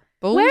 that.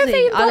 Ballsy. Where have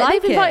they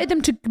they've invited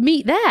them to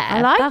meet there?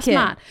 I like That's it.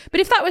 mad.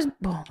 But if that was...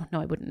 Oh,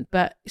 no, I wouldn't.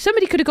 But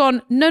somebody could have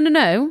gone,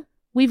 no.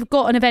 We've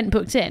got an event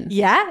booked in.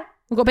 Yeah.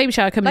 We've got a baby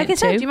shower coming in Like I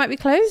said, too. you might be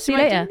closed. See you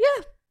later.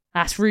 Yeah.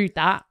 That's rude,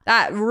 that.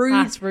 That's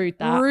rude.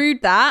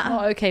 Rude, that. I'm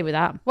not okay with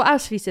that. What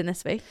else have you seen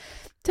this week?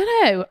 Don't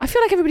know. I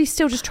feel like everybody's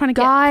still just trying to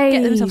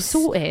get themselves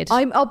sorted.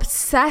 I'm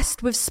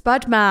obsessed with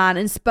Spudman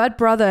and Spud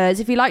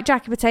Brothers. If you like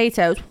Jackie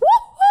Potatoes,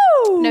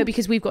 woohoo! No,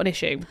 because we've got an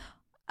issue.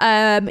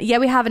 Yeah,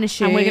 we have an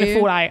issue. And we're going to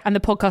fall out and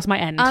the podcast might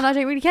end. And I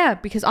don't really care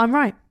because I'm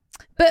right.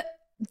 But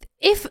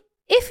if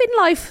in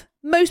life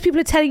most people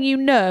are telling you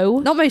no...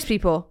 Not most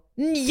people.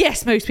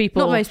 Yes, most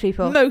people. Not most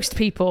people. Most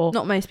people.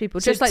 Not most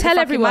people. So Just like tell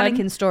the everyone,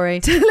 mannequin story.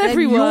 Tell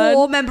everyone.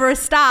 Your member of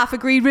staff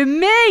agreed with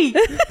me.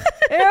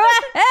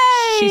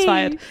 She's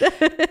fired.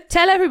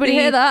 Tell everybody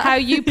You hear that? how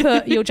you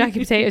put your Jackie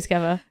Potato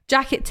together.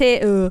 Jacket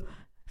potato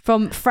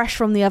fresh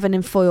from the oven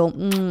in foil.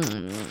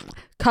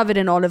 Covered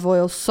in olive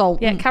oil,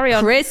 salt. Yeah, carry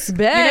on.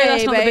 Crispy, You know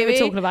that's not the bit baby. we're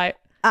talking about.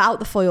 Out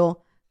the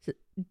foil.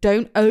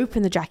 Don't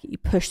open the jacket. You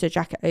push the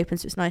jacket open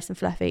so it's nice and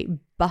fluffy.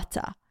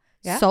 Butter,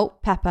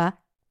 salt, pepper,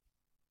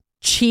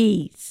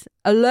 cheese.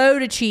 A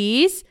load of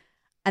cheese.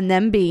 And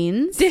then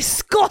beans.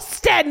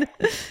 Disgusting.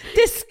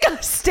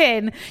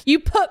 You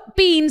put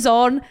beans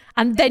on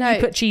and then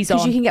you put cheese on.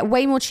 Because you can get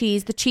way more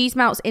cheese. The cheese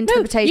melts into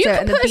the potato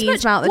and the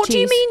beans melt the cheese. What do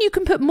you mean you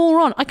can put more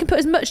on? I can put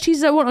as much cheese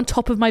as I want on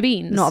top of my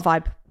beans. Not a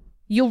vibe.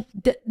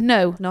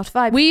 No. Not a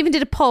vibe. We even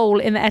did a poll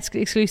in the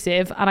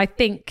exclusive and I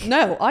think...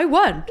 No, I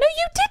won. No,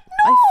 you did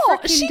I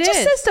not. freaking She did.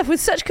 just says stuff with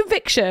such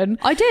conviction.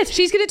 I did.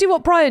 She's going to do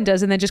what Brian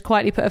does and then just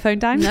quietly put her phone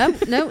down.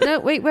 No.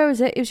 Wait, where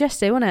was it? It was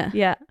yesterday, wasn't it?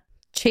 Yeah.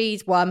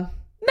 Cheese won.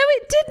 No,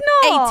 it did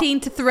not.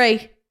 18-3.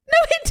 No,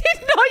 it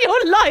did not.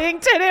 You're lying.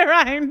 Turn it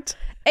around.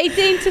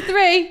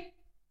 18-3.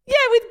 Yeah,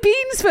 with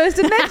beans first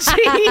and then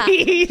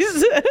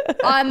cheese.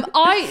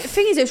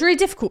 Thing is, it's really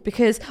difficult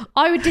because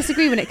I would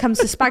disagree when it comes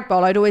to spag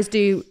bowl. I'd always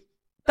do.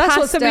 That's pasta.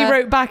 what somebody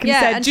wrote back and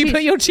said. And Do you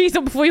put your cheese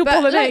on before your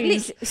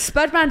bolognese?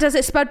 Spudman does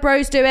it. Spud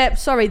Bros do it.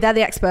 Sorry, they're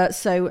the experts.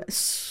 So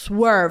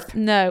swerve.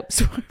 No,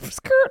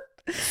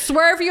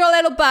 Swerve your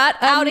little butt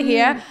out of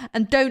here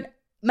and don't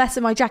mess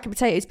with my jacket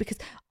potatoes because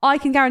I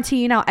can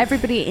guarantee you now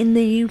everybody in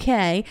the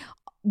UK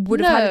would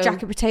have had a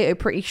jacket potato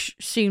pretty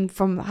soon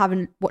from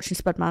watching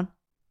Spudman.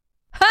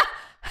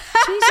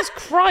 Jesus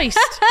Christ.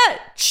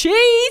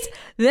 Cheese,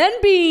 then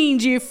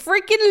beans, you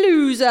freaking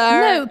loser.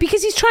 No,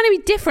 because he's trying to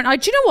be different.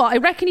 Do you know what? I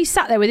reckon he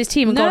sat there with his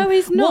team and gone,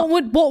 he's not.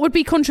 What would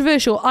be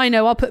controversial? I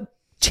know, I'll put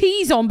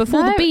cheese on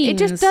before the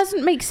beans. It just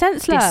doesn't make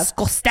sense, love.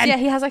 Disgusting. Yeah,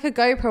 he has like a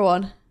GoPro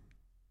on.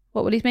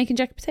 What, will he making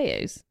jacket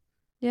potatoes?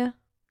 Yeah.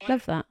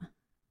 Love that.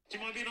 Do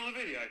you mind being on a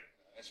video?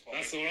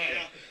 That's all right.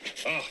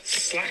 Yeah. Oh,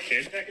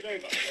 slacking. Take it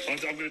over. I'm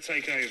going to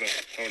take over.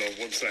 Hold on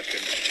 1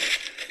 second.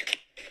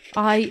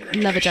 I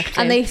love a jacket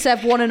potato. And they serve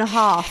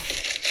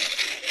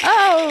 1.5.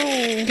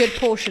 Oh! Good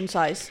portion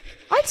size.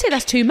 I'd say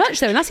that's too much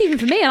though, and that's even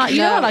for me. And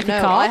I like a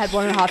carb. I had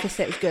 1.5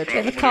 yesterday. It was good.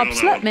 Bit of a carb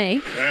slut, me.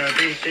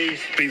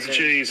 Beans and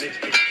cheese.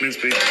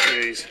 Minced beans and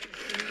cheese.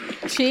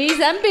 Cheese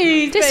and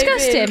beans.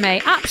 Disgusting, baby.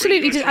 mate.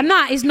 Absolutely. And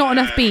that is not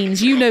enough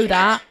beans. You know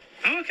that.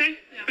 Oh, okay.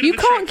 You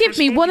can't give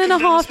me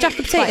 1.5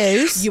 jacket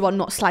potatoes. You are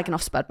not slagging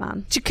off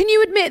Spudman. Can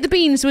you admit the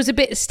beans was a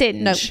bit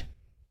stinge? No.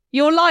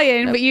 You're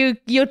lying, but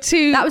you're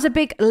too... That was a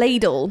big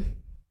ladle.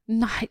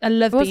 No, I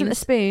love It wasn't beans.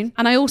 a spoon.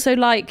 And I also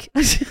like...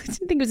 I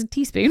didn't think it was a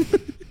teaspoon.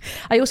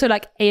 I also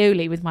like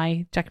aioli with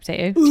my jacket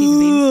potato. Cheese and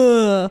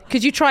beans.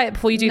 Could you try it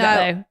before you do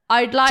that though?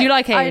 I'd like... Do you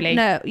like aioli?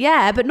 No.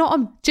 Yeah, but not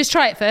on... Just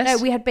try it first. No,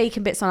 we had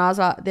bacon bits on ours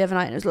the other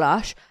night and it was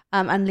lush.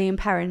 And Liam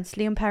Perrins.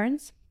 Liam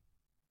Perrins?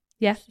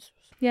 Yeah.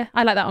 Yeah,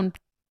 I like that on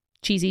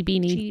cheesy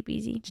beanie.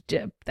 Cheesy.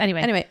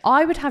 Anyway,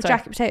 I would have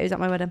jacket potatoes at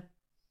my wedding.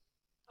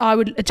 I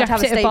would a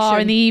jacket potato bar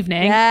in the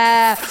evening.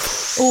 Yeah.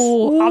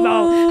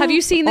 Oh, have you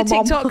seen the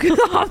TikTok?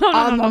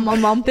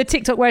 Mom. The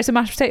TikTok where it's a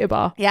mashed potato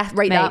bar. Yeah,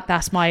 right. Mate,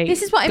 that's my.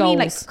 This is what I mean,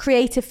 like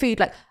creative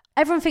food. Like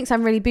everyone thinks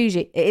I'm really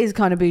bougie. It is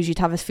kind of bougie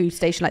to have a food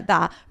station like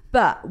that.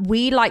 But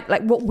we like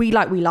what we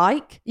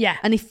like. Yeah.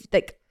 And if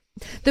like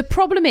the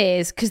problem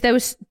is because there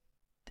was,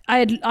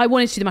 I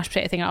wanted to do the mashed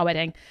potato thing at our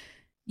wedding.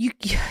 You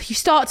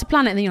start to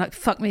plan it and then you're like,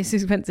 fuck me, it's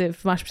expensive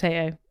for mashed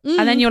potato.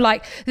 And then you're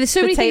like, there's so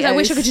many things I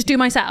wish I could just do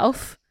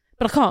myself.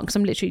 but I can't because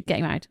I'm literally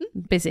getting married.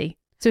 Busy.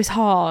 So it's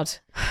hard.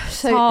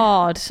 So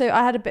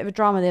I had a bit of a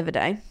drama the other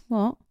day.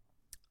 What?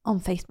 On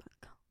Facebook.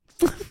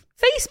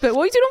 Facebook?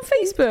 What are you doing on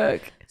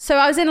Facebook? So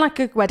I was in like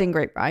a wedding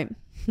group, right?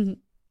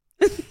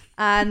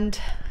 And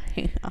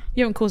you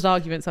haven't caused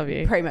arguments, have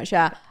you? Pretty much,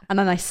 yeah. And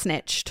then I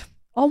snitched.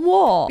 On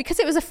what? Because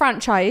it was a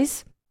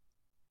franchise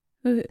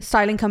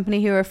styling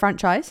company who were a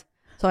franchise.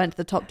 So I went to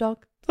the top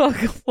dog. Oh,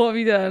 what have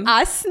you done?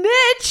 I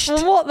snitched.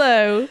 On what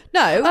though?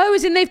 No. Oh,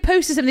 as in they've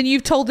posted something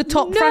you've told the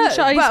top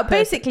franchise. Well,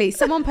 basically,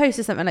 someone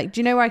posted something like, do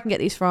you know where I can get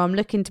these from?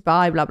 Looking to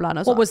buy, blah, blah. And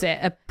I was what like, was it?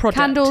 A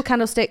product?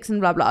 Candlesticks and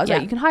blah, blah. I was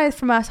like, you can hire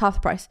from us half the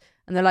price.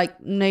 And they're like,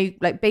 no,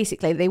 like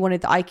basically they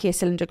wanted the IKEA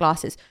cylinder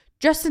glasses.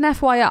 Just an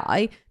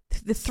FYI,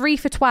 the 3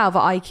 for $12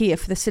 at IKEA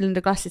for the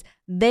cylinder glasses,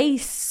 they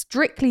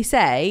strictly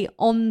say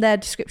on their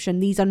description,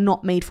 these are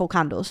not made for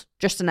candles.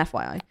 Just an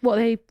FYI. What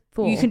are they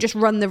for? You can just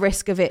run the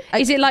risk of it.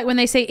 Is it like when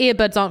they say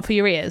earbuds aren't for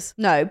your ears?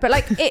 No, but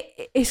like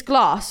it's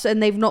glass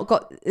and they've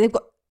got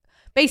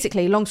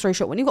basically, long story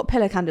short, when you've got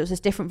pillar candles, there's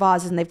different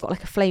vases and they've got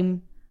like a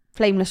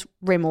flameless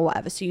rim or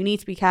whatever. So you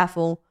need to be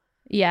careful.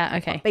 Yeah,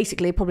 okay.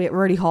 Basically, probably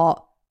really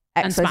hot,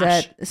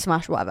 XYZ,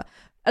 smash, whatever.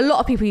 A lot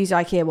of people use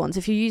IKEA ones.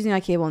 If you're using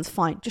IKEA ones,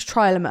 fine. Just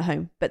try them at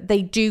home. But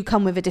they do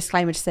come with a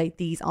disclaimer to say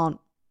these aren't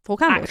for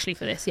candles. Actually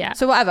for this, yeah.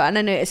 So whatever. And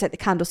I know it's like the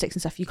candlesticks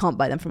and stuff. You can't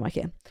buy them from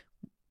IKEA.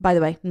 By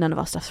the way, none of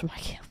our stuff's from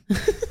IKEA.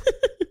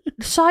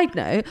 Side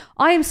note,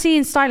 I am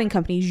seeing styling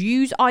companies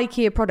use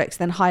IKEA products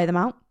then hire them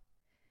out.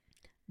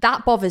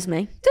 That bothers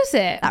me. Does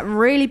it? That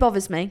really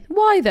bothers me.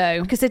 Why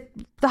though? Because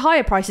the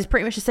higher price is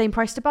pretty much the same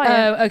price to buy it.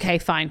 Oh, okay,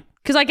 fine.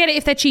 Because I get it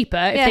if they're cheaper.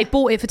 If they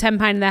bought it for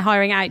 £10 and they're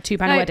hiring out £2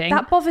 a wedding.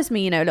 That bothers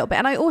me, a little bit.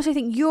 And I also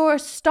think you're a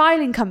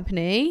styling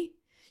company.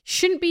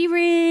 Shouldn't be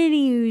really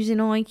using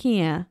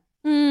IKEA.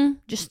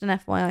 Just an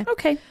FYI.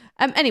 Okay.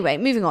 Anyway,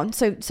 moving on.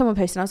 So someone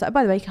posted, and I was like,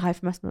 by the way, you can hire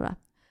from us, blah, blah.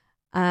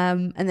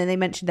 And then they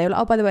mentioned, they were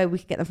like, oh, by the way, we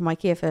can get them from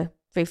IKEA for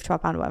 3 for £12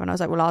 or whatever. And I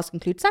was like, well, ours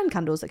include sand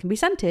candles that can be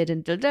scented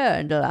and da da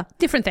and da da.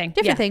 Different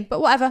thing,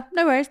 but whatever.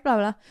 No worries, blah,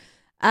 blah.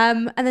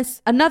 And then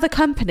another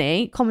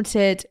company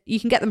commented, you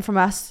can get them from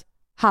us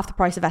half the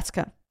price of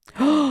etiquette.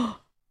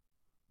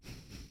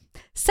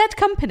 Said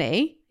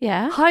company,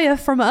 hire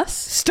from us.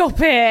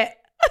 Stop it.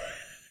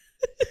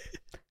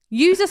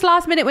 Use us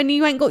last minute when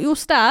you ain't got your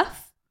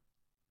stuff.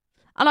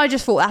 And I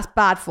just thought that's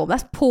bad form.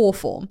 That's poor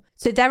form.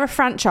 So they're a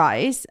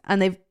franchise and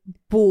they've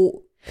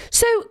bought.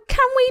 So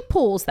can we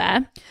pause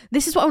there?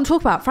 This is what I want to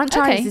talk about.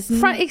 Franchises.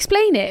 Okay.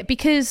 Explain it,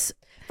 because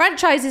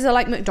franchises are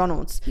like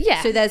McDonald's.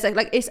 Yeah. So there's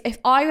like if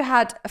I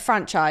had a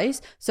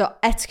franchise, so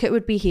etiquette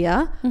would be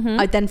here.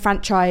 I'd then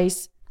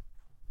franchise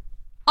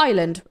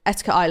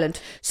Etiquette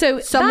Island. So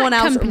someone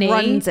else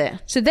runs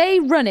it. So they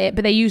run it,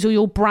 but they use all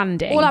your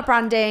branding. All our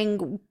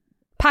branding,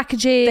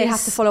 packages. They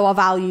have to follow our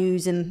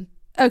values and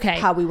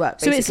how we work,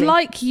 basically. So it's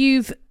like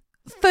you've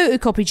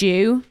photocopied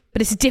you,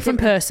 but it's a different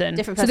person.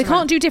 Different person. So they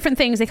can't do different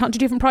things. They can't do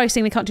different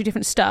pricing. They can't do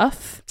different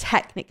stuff.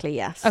 Technically,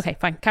 yes. Okay,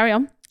 fine. Carry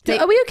on.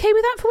 Are we okay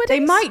with that for weddings?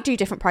 They might do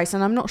different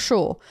pricing. I'm not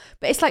sure.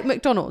 But it's like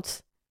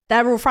McDonald's.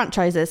 They're all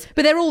franchises.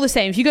 But they're all the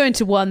same. If you go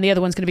into one, the other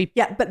one's going to be...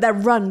 Yeah, but they're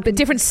run... But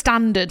different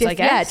standards, I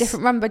guess. Yeah,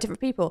 different run by different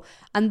people.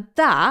 And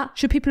that...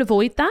 Should people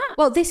avoid that?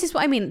 Well, this is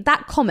what I mean.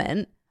 That comment,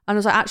 and I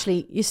was like,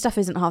 actually, your stuff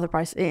isn't half the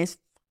price. It is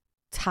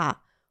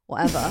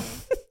whatever.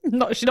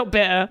 She's not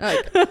bitter.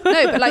 No,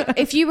 but like,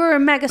 if you were a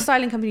mega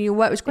styling company, your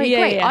work was great.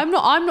 Yeah. I'm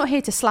not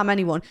here to slam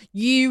anyone.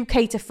 You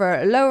cater for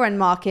a lower end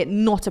market,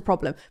 not a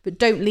problem. But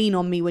don't lean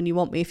on me when you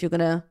want me if you're going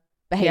to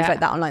behave like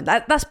that online.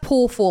 That's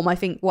poor form, I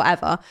think,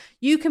 whatever.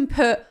 You can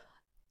put...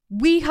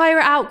 We hire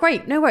it out,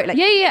 great, no worry. Like,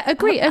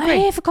 agree. I'm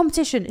here for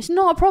competition. It's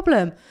not a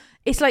problem.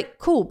 It's like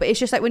cool, but it's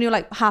just like when you're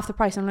like half the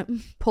price, I'm like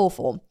poor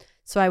form.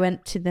 So I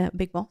went to the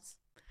big boss,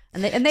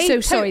 and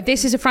they. Sorry,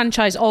 this is a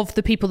franchise of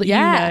the people that you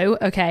know,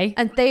 okay?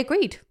 And they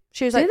agreed.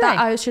 She was like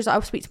that. She was like,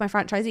 I'll speak to my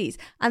franchisees,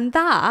 and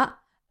that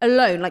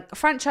alone, like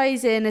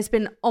franchising, has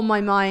been on my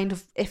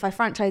mind. If I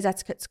franchise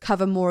etiquette to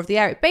cover more of the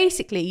area,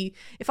 basically,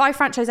 if I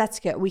franchise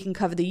etiquette, we can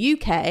cover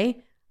the UK.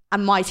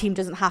 And my team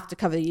doesn't have to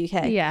cover the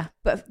UK. Yeah.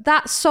 But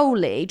that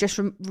solely just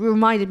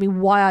reminded me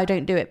why I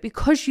don't do it.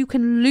 Because you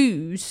can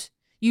lose.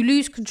 You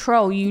lose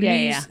control. You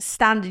lose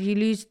standard. You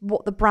lose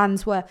what the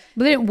brands were.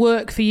 But they don't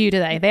work for you, do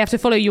they? They have to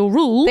follow your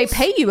rules. They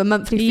pay you a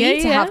monthly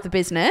fee to have the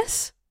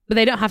business. But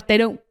they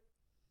don't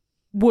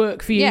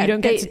work for you. You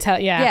don't get to tell.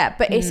 Yeah,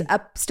 but it's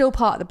still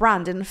part of the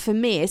brand. And for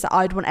me, it's that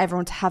I'd want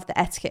everyone to have the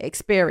etiquette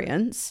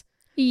experience.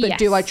 But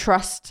do I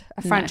trust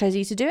a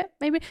franchisee to do it?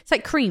 Maybe. It's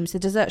like Creams, the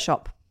dessert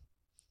shop.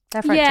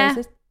 They're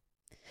franchises.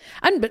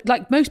 Yeah. But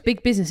like most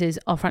big businesses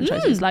are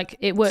franchises. Like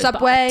it works.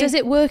 Subway. Does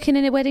it work in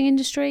a wedding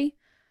industry?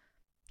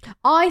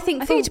 I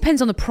think it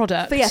depends on the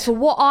product. But for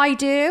what I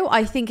do,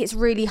 I think it's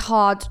really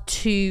hard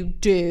to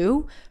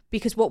do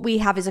because what we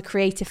have is a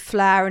creative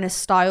flair and a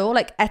style.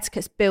 Like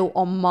etiquette's built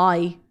on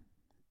my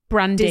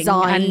branding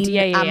design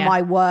and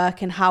my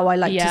work and how I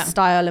like to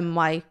style and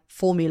my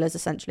formulas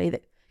essentially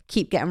that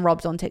keep getting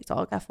robbed on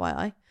TikTok,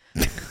 FYI.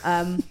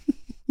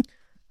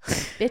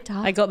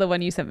 I got the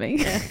one you sent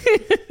me.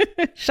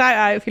 Shout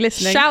out if you're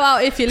listening. Shout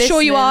out if you're listening.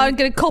 Sure you are. I'm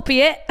going to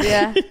copy it.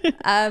 Yeah.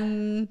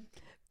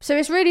 So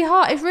it's really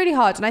hard. It's really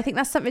hard. And I think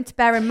that's something to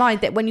bear in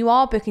mind, that when you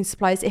are booking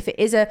suppliers, if it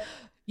is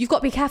you've got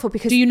to be careful,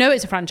 because... Do you know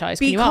it's a franchise?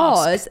 Can you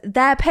ask? Because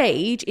their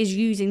page is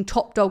using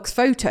Top Dog's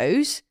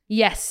photos.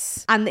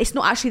 Yes. And it's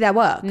not actually their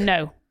work.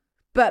 No.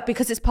 But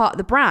because it's part of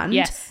the brand,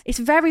 yes, it's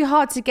very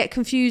hard to get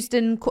confused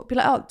and be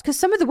like, oh, because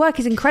some of the work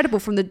is incredible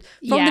from the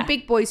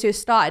big boys who have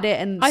started it,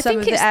 and some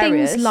of the areas. I think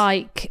it's things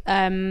like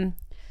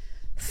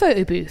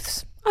photo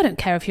booths. I don't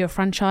care if you're a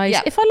franchise.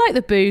 Yeah. If I like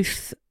the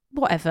booth,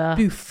 whatever.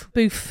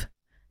 Booth.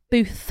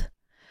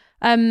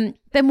 Then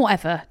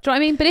whatever. Do you know what I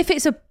mean? But if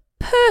it's a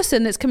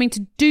person that's coming to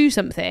do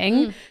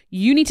something,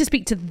 you need to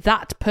speak to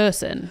that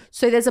person.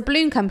 So there's a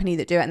balloon company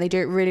that do it, and they do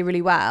it really,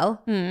 really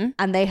well.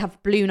 And they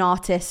have balloon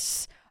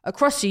artists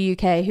across the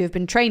UK who have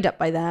been trained up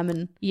by them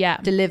and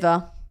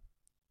deliver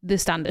the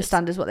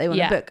standards what they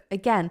want to book.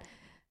 Again,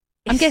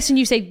 I'm guessing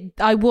you say,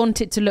 I want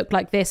it to look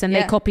like this, and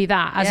they copy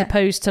that, as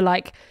opposed to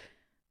like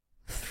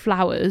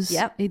flowers.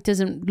 It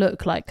doesn't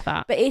look like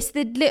that. But it's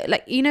the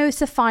like, it's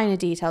the finer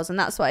details, and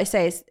that's what I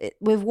say is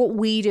with what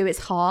we do, it's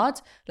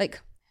hard. Like,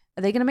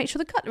 are they going to make sure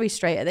the cutlery's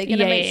straight? Are they going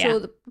to make sure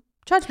the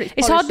charge plate's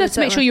It's hard enough to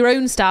make sure your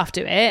own staff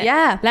do it.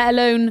 Yeah. Let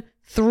alone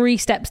 3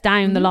 steps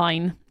down the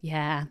line.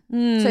 Yeah.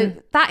 So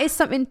that is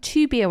something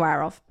to be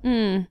aware of.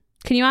 Can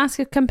you ask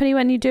a company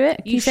when you do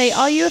it? Can you say,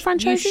 are you a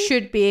franchisee? You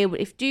should be able,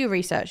 if you do your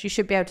research, you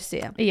should be able to see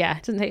it. Yeah.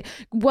 It doesn't take.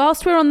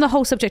 Whilst we're on the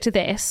whole subject of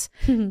this,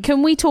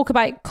 can we talk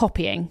about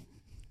copying?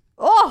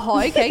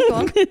 Oh, okay, go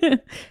on.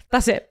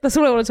 That's it. That's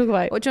all I want to talk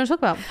about. What do you want to talk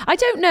about? I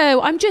don't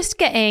know. I'm just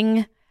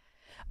getting...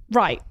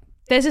 Right.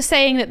 There's a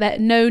saying that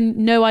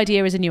no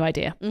idea is a new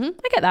idea. I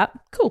get that.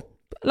 Cool.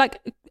 Like,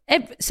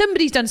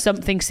 somebody's done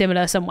something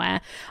similar somewhere.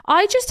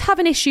 I just have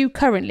an issue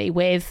currently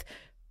with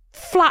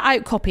flat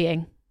out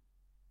copying.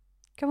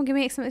 Come on, give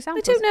me some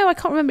examples. I don't know. I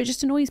can't remember. It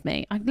just annoys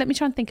me. Let me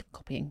try and think of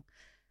copying.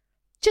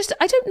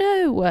 I don't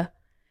know.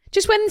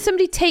 Just when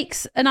somebody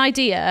takes an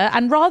idea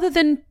and rather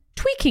than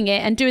tweaking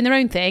it and doing their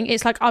own thing,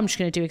 it's like, I'm just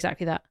going to do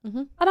exactly that.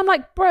 And I'm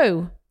like,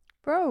 bro,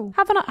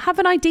 have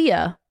an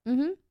idea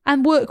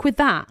and work with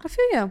that. I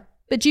feel you.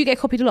 But do you get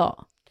copied a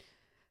lot?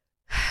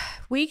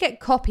 We get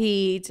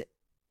copied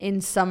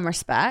in some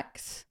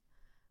respects.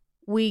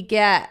 We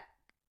get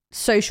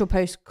social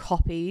posts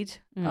copied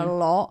a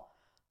lot.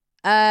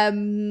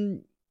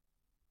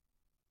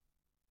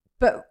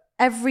 But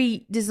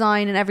every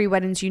design and every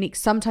wedding's unique.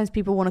 Sometimes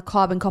people want to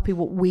carbon copy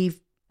what we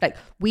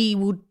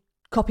will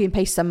copy and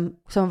paste some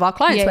of our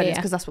clients' weddings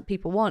because that's what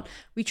people want.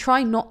 We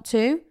try not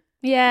to.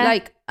 Yeah.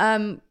 Like,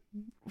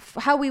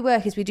 how we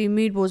work is we do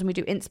mood boards and we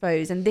do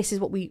inspos, and this is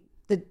what the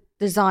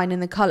design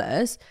and the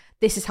colours,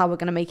 this is how we're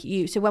going to make it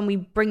you. So when we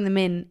bring them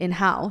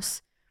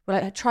in-house, we're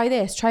like, try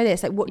this.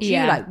 Like, what do you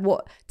like?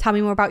 Tell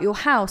me more about your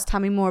house. Tell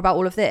me more about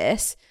all of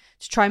this,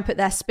 to try and put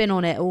their spin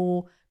on it,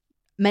 or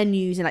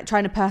menus, and like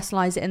trying to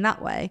personalise it in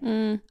that way.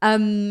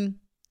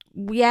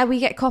 We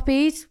get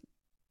copied,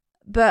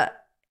 but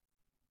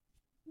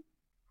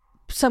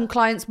some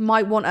clients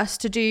might want us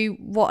to do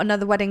what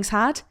another wedding's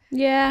had.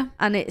 Yeah.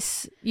 And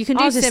you can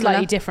do ours similar. Is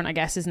slightly different, I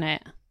guess, isn't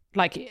it?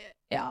 Like,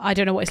 I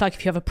don't know what it's like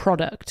if you have a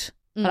product.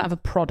 I don't have a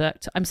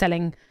product.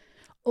 The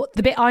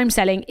bit I'm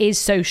selling is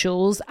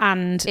socials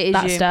and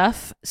that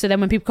stuff. So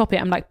then when people copy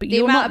it, I'm like, but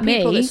you're not me.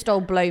 The amount of people that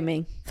stole blow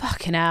me.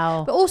 Fucking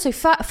hell. But also,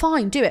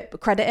 fine, do it, but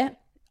credit it.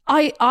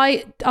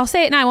 I'll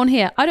say it now on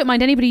here. I don't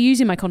mind anybody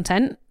using my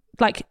content.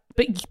 Like,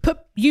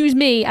 but use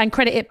me and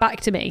credit it back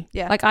to me.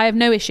 Yeah. Like, I have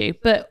no issue.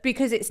 But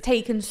because it's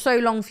taken so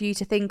long for you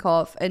to think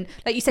of, and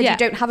like you said, you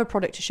don't have a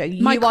product to show.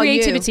 My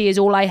creativity is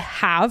all I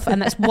have,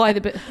 and that's why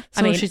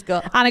she's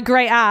got, and a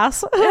great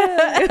ass.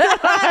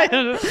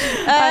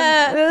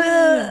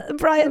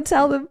 Brian,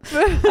 tell them.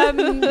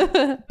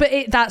 But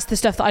that's the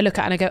stuff that I look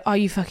at and I go, "Are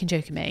you fucking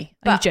joking me?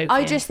 Are you joking?"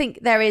 I just think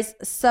there is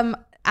some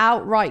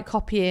outright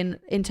copying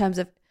in terms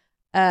of.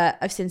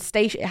 I've seen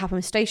it happen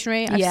with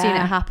stationery. I've seen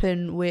it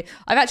happen with.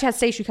 I've actually had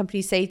stationery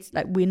companies say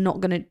like, we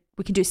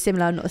can do it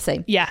similar, not the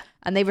same. Yeah,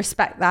 and they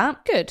respect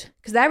that. Good,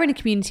 because they're in a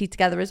community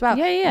together as well.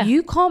 Yeah.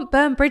 You can't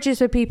burn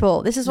bridges with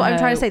people. This is what I'm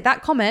trying to say.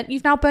 That comment,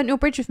 you've now burnt your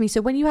bridge with me. So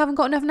when you haven't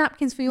got enough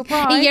napkins for your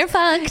bride, you're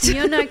fucked.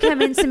 You're not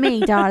coming to me,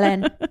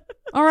 darling.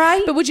 All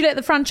right. But would you let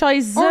the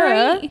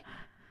franchisor,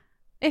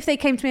 if they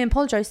came to me and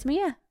apologised to me?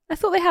 Yeah, I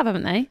thought they have,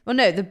 haven't they? Well,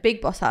 no, the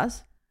big boss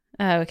has.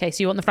 Oh, okay.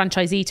 So you want the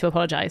franchisee to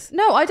apologise?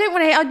 No, I don't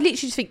want to. I'd literally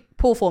just think,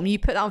 poor form. You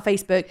put that on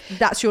Facebook.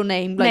 That's your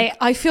name. Like, mate,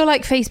 I feel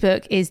like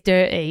Facebook is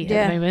dirty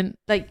at the moment.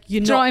 Like, do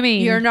you know what I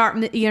mean? You're not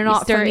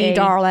for me,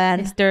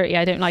 darling. It's dirty.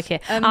 I don't like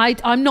it.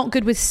 I'm not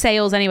good with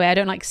sales anyway. I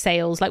don't like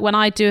sales. Like when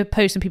I do a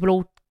post and people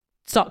all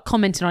start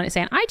commenting on it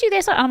saying, I do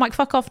this, and I'm like,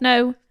 fuck off.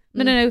 No.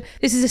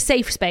 This is a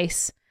safe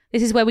space.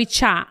 This is where we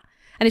chat.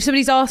 And if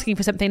somebody's asking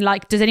for something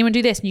like, does anyone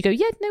do this? And you go,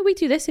 yeah, no, we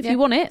do this if you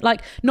want it.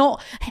 Like,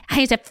 not,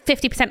 here's a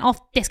 50% off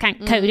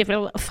discount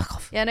code. Fuck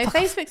off. Yeah, no,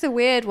 Facebook's a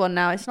weird one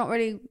now. It's not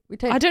really...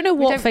 I don't know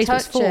what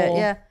Facebook's for.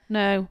 Yeah.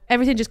 No,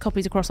 everything just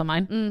copies across on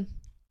mine.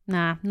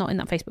 Nah, not in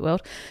that Facebook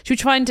world. Should we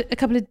try and a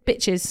couple of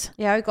bitches?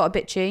 Yeah, I got a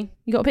bitchy.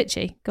 You got a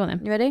bitchy? Go on then.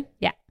 You ready?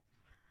 Yeah.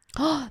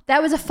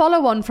 There was a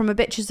follow-on from a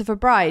Bitches of a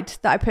Bride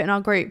that I put in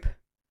our group.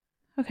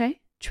 Okay.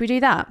 Should we do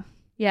that?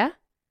 Yeah.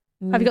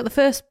 Have you got the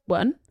first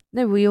one?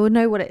 No, we all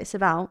know what it's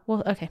about.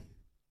 Well, okay.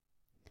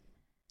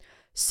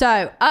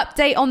 So,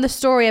 update on the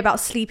story about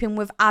sleeping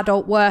with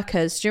adult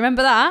workers. Do you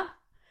remember that?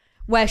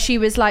 Where she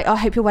was like, I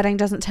hope your wedding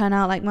doesn't turn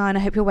out like mine. I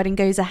hope your wedding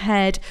goes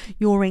ahead.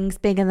 Your ring's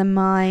bigger than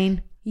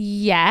mine.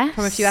 Yes.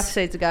 From a few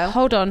episodes ago.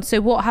 Hold on.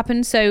 So what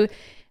happened? So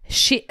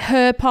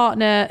her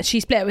partner, she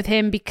split up with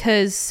him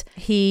because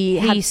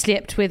he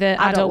slept with an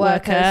adult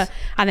worker,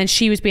 and then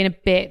she was being a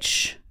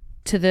bitch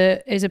to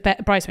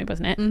bridesmaid,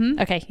 wasn't it?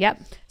 Mm-hmm. Okay,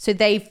 yep. So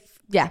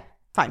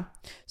fine.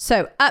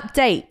 So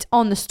update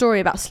on the story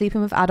about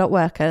sleeping with adult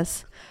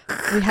workers.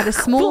 We had a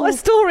small... What a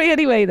story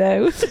anyway,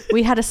 though.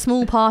 We had a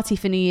small party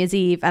for New Year's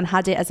Eve and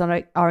had it as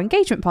our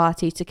engagement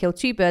party to kill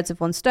two birds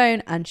with one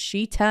stone, and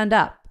she turned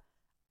up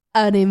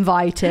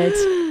uninvited.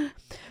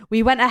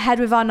 We went ahead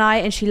with our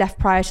night and she left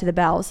prior to the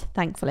bells,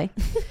 thankfully.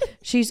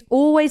 She's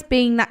always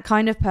been that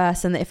kind of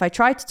person that if I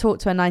tried to talk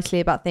to her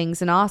nicely about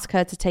things and ask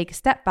her to take a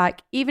step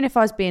back, even if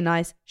I was being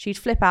nice, she'd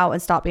flip out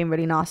and start being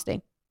really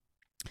nasty.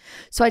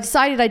 So I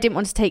decided I didn't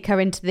want to take her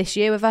into this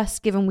year with us,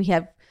 given we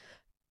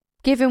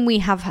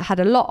have had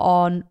a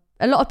lot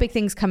of big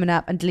things coming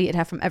up, and deleted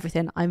her from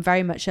everything. I'm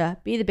very much a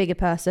be the bigger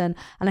person,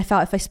 and I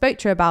felt if I spoke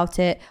to her about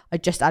it,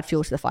 I'd just add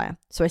fuel to the fire.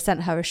 So I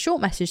sent her a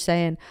short message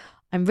saying,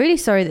 I'm really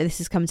sorry that this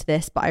has come to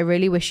this, but I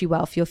really wish you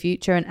well for your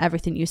future and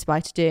everything you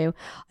aspire to do.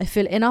 I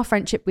feel in our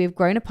friendship we have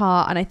grown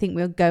apart, and I think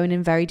we're going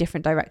in very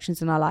different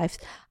directions in our lives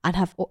and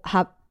have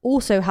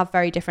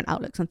very different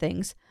outlooks on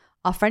things.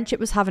 Our friendship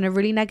was having a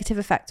really negative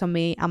effect on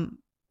me and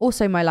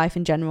also my life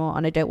in general,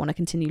 and I don't want to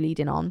continue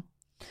leading on.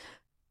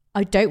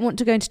 I don't want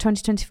to go into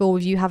 2024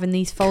 with you having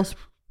these false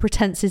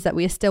pretenses that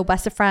we are still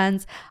best of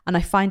friends, and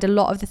I find a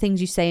lot of the things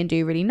you say and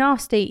do really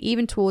nasty,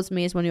 even towards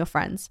me as one of your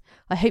friends.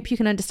 I hope you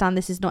can understand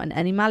this is not in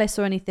any malice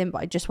or anything,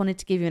 but I just wanted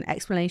to give you an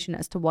explanation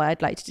as to why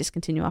I'd like to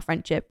discontinue our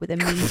friendship with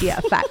immediate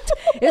effect.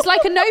 It's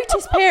like a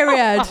notice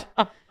period.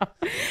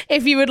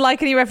 If you would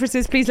like any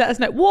references, please let us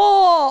know.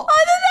 What?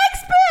 Oh, the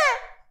next bit!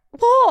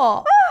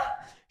 What?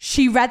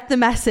 She read the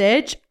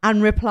message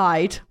and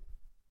replied.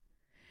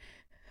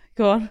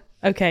 Go on.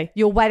 Okay.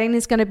 Your wedding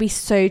is going to be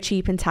so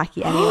cheap and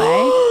tacky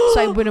anyway,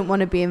 so I wouldn't want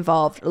to be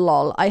involved.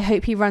 Lol. I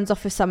hope he runs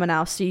off with someone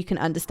else so you can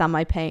understand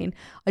my pain.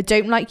 I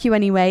don't like you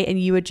anyway, and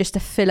you were just a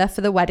filler for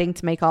the wedding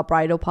to make our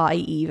bridal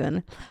party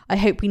even. I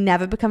hope we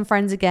never become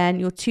friends again.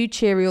 You're too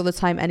cheery all the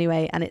time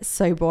anyway, and it's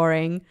so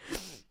boring.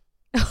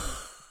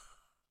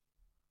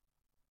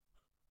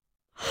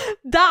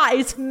 That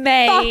is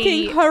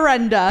fucking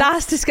horrendous.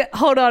 That's disgusting.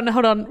 Hold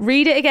on.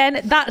 Read it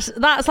again. That's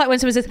like when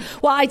someone says,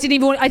 "Well, I didn't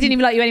even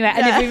like you anyway."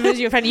 And if it was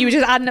your friend, you were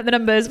just adding up the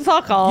numbers.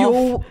 Fuck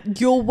off.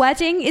 Your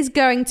wedding is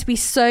going to be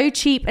so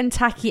cheap and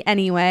tacky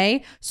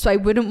anyway, so I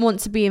wouldn't want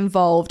to be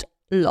involved.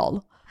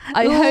 Lol.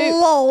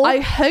 I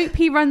hope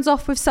he runs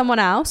off with someone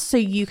else so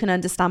you can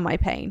understand my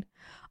pain.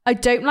 I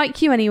don't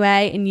like you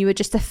anyway, and you were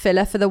just a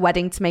filler for the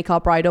wedding to make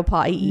our bridal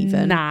party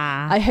even.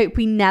 Nah. I hope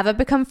we never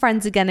become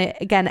friends again.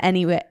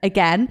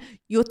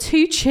 You're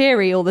too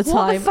cheery all the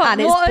time,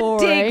 and it's boring.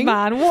 What a dig,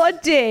 man. What a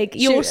dig.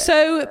 You're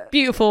so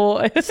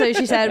beautiful. So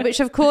she said,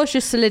 which of course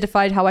just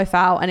solidified how I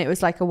felt, and it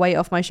was like a weight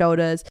off my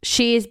shoulders.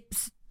 She is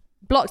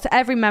blocked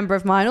every member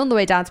of mine, all the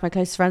way down to my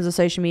closest friends on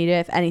social media.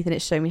 If anything,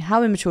 it's shown me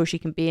how immature she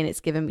can be, and it's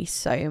given me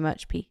so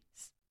much peace.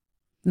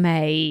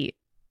 Mate.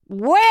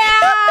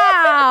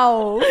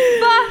 Wow.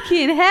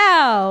 Fucking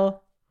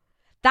hell.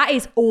 That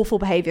is awful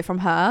behaviour from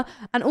her.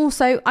 And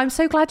also, I'm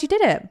so glad you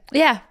did it.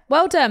 Yeah,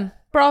 well done.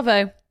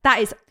 Bravo. That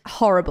is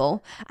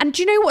horrible. And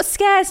do you know what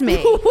scares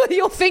me?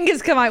 Your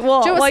fingers come out.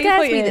 What? Do you know what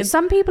scares me? That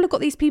some people have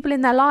got these people in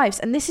their lives,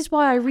 and this is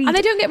why I read. And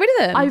they don't get rid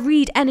of them. I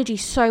read energy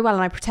so well,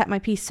 and I protect my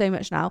peace so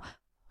much now.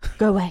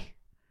 Go away.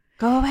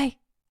 Go away.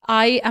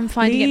 I am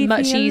finding it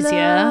much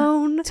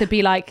easier to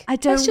be like, I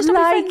don't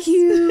like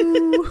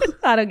you.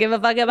 I don't give a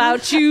fuck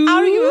about you.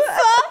 I don't give a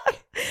fuck.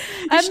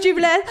 You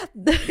stupid.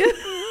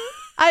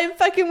 I'm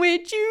fucking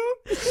with you.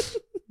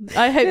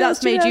 I hope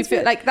that's made you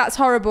feel like that's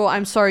horrible.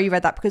 I'm sorry you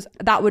read that, because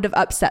that would have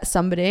upset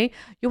somebody.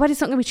 Your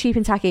wedding's not going to be cheap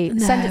and tacky.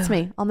 No. Send it to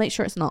me. I'll make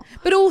sure it's not.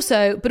 But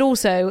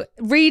also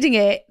reading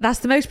it, that's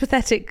the most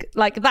pathetic.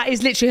 Like, that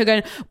is literally her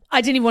going,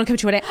 I didn't even want to come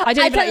to your wedding. I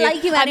don't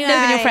like you anyway. I've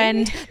never been your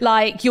friend.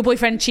 Like, your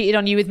boyfriend cheated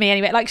on you with me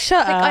anyway. Like,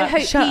 shut up. I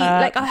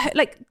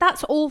hope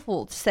that's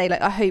awful to say.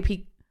 Like, I hope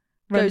he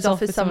goes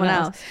off with someone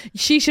else.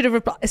 She should have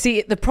replied.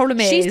 See, the problem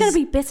is she's going to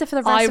be bitter for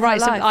the rest of her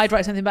life. I'd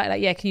write something back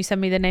like, yeah, can you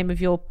send me the name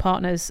of your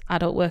partner's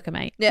adult worker,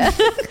 mate? Yeah.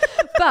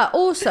 But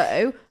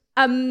also,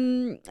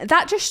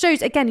 that just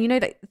shows, again, you know,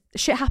 that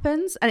shit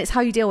happens and it's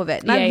how you deal with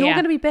it. Now, you're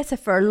going to be bitter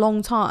for a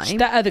long time.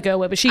 That other girl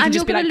will, but she can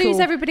just be like, and you're going to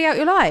lose everybody out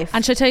your life.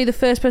 And shall I tell you the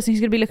first person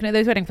who's going to be looking at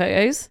those wedding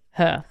photos?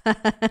 Her.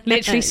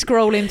 Literally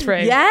scrolling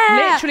through.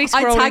 Yeah. Literally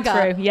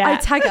scrolling through. Yeah. I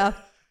tag her.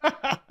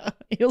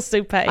 You'll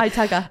so pay. I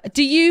tag her.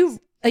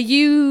 Are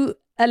you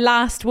a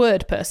last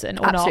word person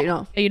or Absolutely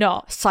not? Are you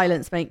not?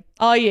 Silence, mate.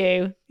 Are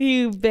you?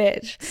 You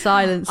bitch.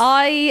 Silence.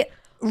 I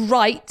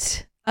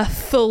write a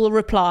full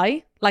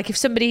reply. Like if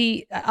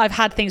somebody, I've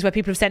had things where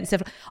people have sent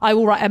stuff, I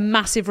will write a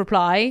massive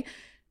reply,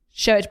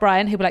 show it to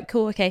Brian, he'll be like,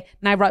 cool, okay,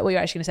 now write what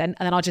you're actually going to send.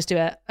 And then I'll just do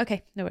it.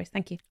 Okay, no worries,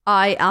 thank you.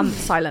 I am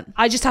silent.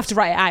 I just have to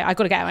write it out. I've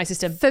got to get it out of my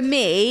system. For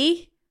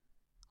me,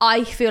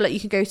 I feel like you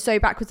can go so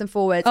backwards and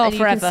forwards. Oh, and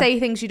forever. You can say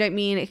things you don't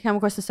mean. It can come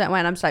across a certain way.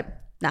 And I'm just like,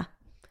 nah.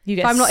 You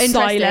get if I'm not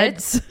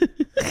silence.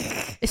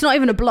 interested. It's not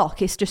even a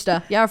block. It's just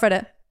a, yeah, I've read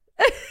it.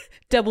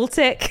 Double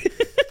tick.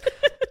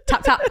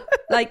 Tap, tap.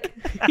 Like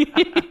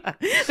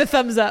the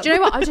thumbs up. Do you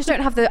know what? I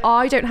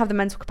don't have the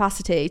mental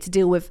capacity to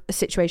deal with a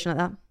situation like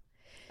that.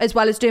 As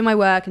well as doing my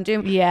work and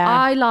doing,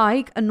 I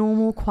like a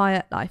normal,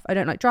 quiet life. I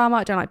don't like drama.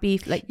 I don't like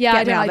beef. Like, yeah,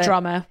 I don't like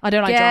drama. I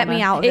don't like drama. Get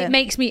me out of it. It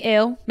makes me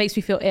ill. Makes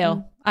me feel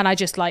ill. And I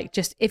just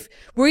if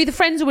we're either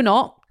friends or we're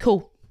not,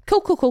 cool.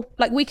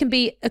 Like we can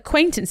be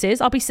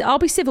acquaintances. I'll be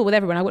civil with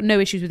everyone. I've got no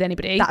issues with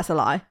anybody. That's a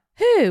lie.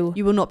 Who?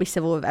 You will not be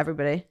civil with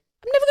everybody.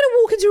 I'm never going to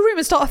walk into a room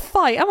and start a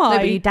fight, am I? No,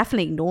 but you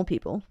definitely ignore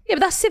people. Yeah,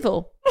 but that's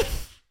civil.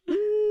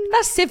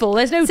 That's civil.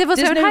 There's no civil.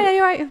 There's no, hi, are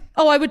you right?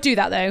 Oh, I would do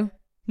that though.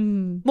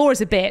 More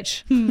as a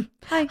bitch.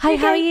 Hi, how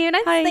are you?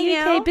 Nice to see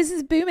you. Okay, business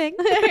is booming.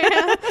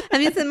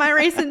 And this is my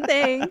recent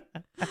thing.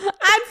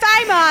 I'm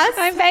famous.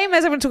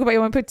 I want to talk about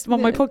you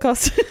on my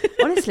podcast.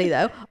 Honestly,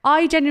 though,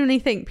 I genuinely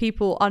think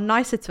people are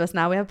nicer to us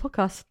now. We have a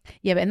podcast.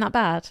 Yeah, but isn't that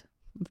bad?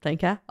 Don't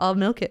care. I'll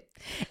milk it.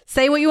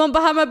 Say what you want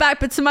behind my back,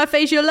 but to my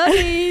face, you're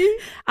lovely.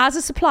 As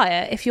a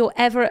supplier, if you're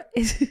ever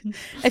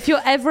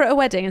at a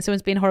wedding and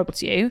someone's being horrible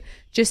to you,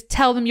 just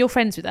tell them you're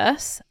friends with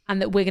us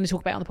and that we're going to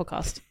talk about it on the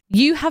podcast.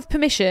 You have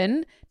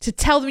permission to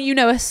tell them you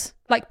know us,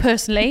 like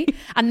personally,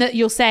 and that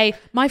you'll say,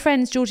 my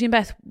friends Georgie and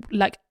Beth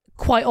like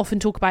quite often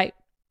talk about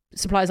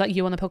suppliers like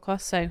you on the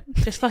podcast, so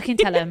just fucking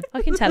tell them.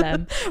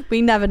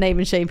 We never name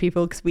and shame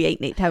people because we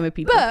ain't telling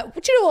people.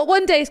 But do you know what?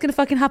 One day it's going to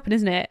fucking happen,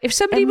 isn't it? If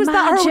somebody was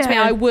that horrible to me,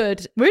 I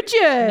would. Would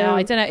you? No,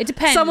 I don't know. It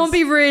depends. Someone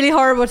be really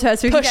horrible to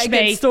us. So we Push can get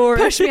a me. good story.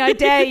 Push me, I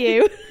dare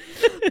you.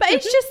 But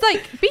it's just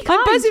like, be kind.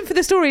 I'm buzzing for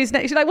the stories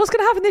next year. Like, what's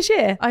going to happen this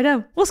year? I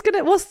know. What's gonna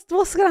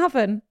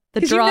happen?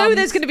 Because you know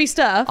there's going to be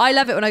stuff. I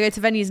love it when I go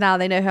to venues now.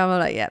 They know how I'm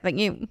like, yeah, thank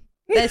you.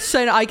 There's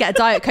so I get a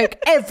Diet Coke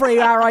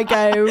everywhere I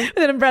go with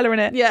an umbrella in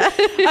it.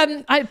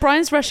 Yeah.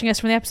 Brian's rushing us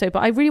from the episode,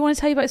 but I really want to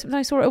tell you about something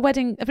I saw at a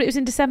wedding, but it was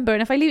in December,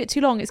 and if I leave it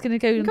too long, it's going to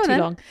go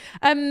too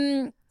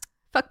long.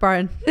 Fuck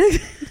Brian.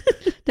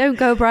 Don't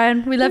go,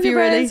 Brian. We love you,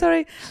 Brian, really.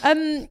 Sorry.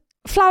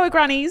 Flower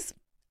grannies.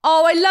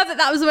 Oh, I love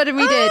that was the wedding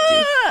we did.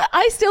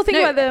 I still think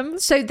about them.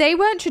 So they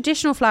weren't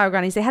traditional flower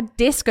grannies. They had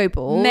disco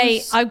balls.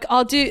 Mate,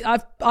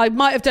 I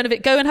might have done a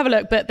bit. Go and have a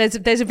look. But there's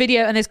a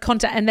video and there's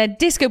content, and they're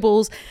disco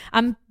balls.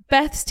 And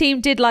Beth's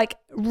team did like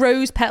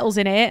rose petals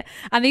in it,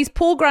 and these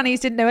poor grannies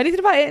didn't know anything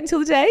about it until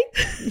the day.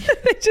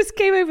 They just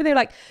came over and they were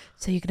like,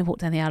 so you're going to walk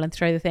down the aisle and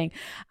throw the thing.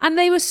 And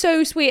they were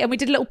so sweet. And we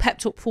did a little pep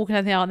talk before walking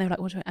down the aisle, and they were like,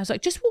 what do I was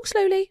like, just walk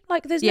slowly.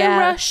 Like, there's no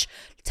rush.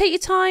 Take your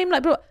time.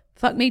 Like, bro,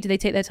 fuck me, did they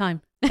take their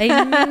time? They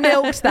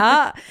milked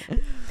that.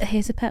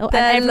 Here's a petal.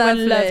 They're and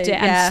everyone lovely. loved it.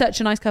 And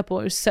such a nice couple.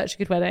 It was such a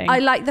good wedding. I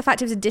like the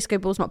fact it was a disco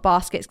balls, not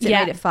baskets, because it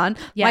made it fun.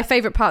 My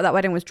favourite part of that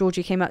wedding was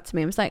Georgie came up to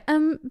me and was like,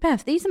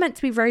 Beth, these are meant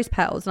to be rose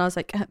petals. And I was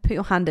like, put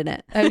your hand in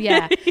it. Oh,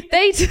 yeah. Now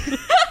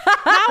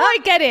I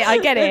get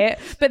it.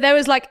 But there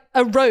was like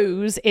a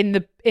rose in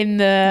the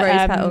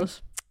rose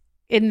petals.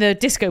 In the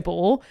disco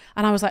ball.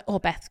 And I was like, oh,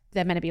 Beth,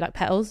 they're meant to be like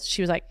petals.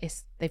 She was like,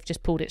 they've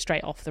just pulled it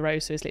straight off the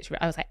rose. So it's literally,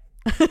 I was like,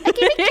 but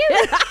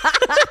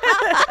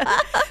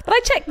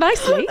I checked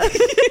nicely.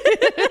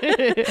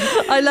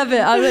 I love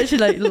it. I'm actually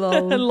like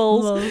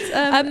lols.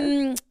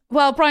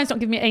 Well, Brian's not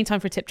giving me any time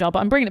for a tip jar, but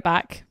I'm bringing it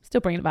back.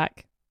 Still bringing it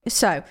back.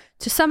 So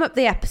to sum up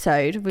the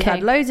episode, we've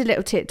had loads of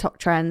little TikTok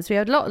trends. We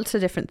had lots of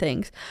different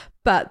things,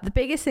 but the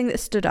biggest thing that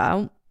stood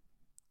out,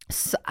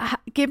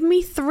 give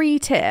me 3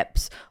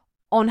 tips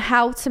on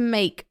how to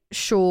make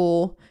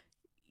sure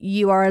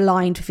you are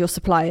aligned with your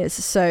suppliers.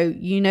 So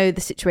you know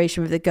the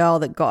situation with the girl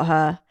that got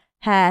her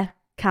hair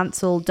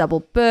cancelled,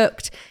 double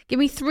booked. Give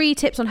me 3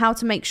 tips on how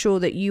to make sure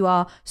that you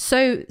are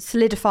so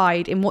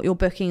solidified in what you're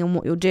booking and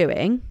what you're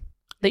doing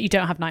that you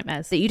don't have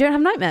nightmares.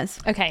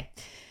 Okay.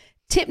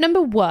 Tip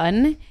number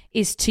 1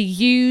 is to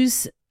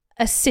use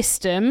a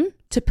system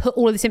to put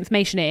all of this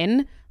information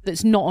in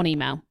that's not on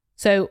email.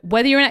 So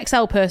whether you're an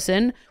Excel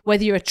person,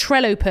 whether you're a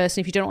Trello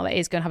person, if you don't know what that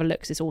is, go and have a look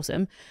because it's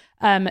awesome.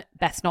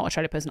 Beth's not a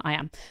Trello person, I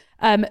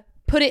am.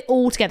 Put it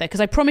all together, because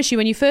I promise you,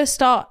 when you first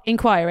start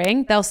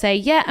inquiring, they'll say,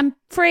 yeah, I'm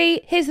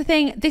free. Here's the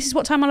thing. This is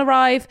what time I'll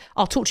arrive.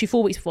 I'll talk to you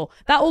 4 weeks before.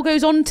 That all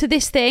goes on to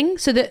this thing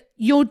so that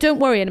you're not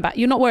worrying about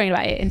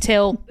it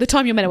until the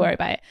time you're meant to worry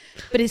about it.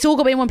 But it's all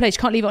got to be in one place.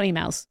 You can't leave it on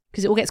emails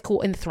because it all gets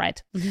caught in the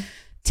thread. Mm-hmm.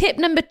 Tip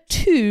number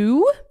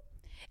 2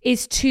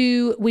 is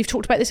we've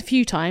talked about this a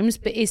few times,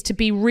 but is to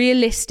be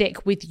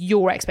realistic with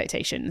your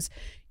expectations.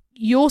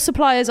 Your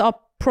suppliers are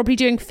probably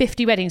doing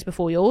 50 weddings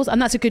before yours, and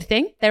that's a good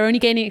thing. They're only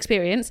gaining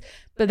experience,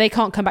 but they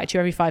can't come back to you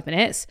every 5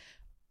 minutes.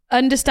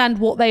 Understand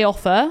what they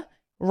offer,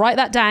 write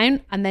that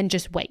down, and then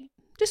just wait.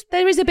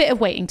 There is a bit of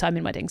waiting time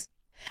in weddings.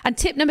 And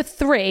tip number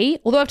 3,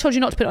 although I've told you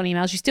not to put it on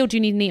emails, you still do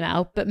need an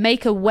email, but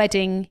make a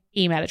wedding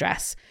email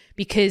address,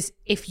 because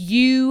if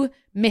you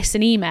miss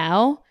an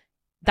email,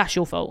 that's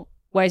your fault.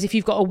 Whereas if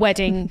you've got a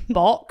wedding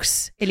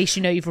box, at least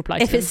you know you've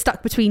replaced If it's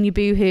stuck between your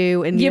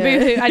boohoo and your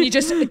boohoo, and you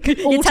just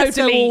auto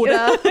delete.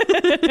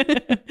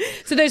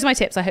 So those are my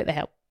tips. I hope they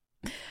help.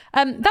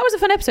 That was a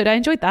fun episode. I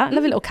enjoyed that.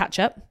 Love a little catch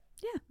up.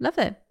 Yeah, love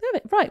it.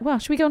 Right. Well,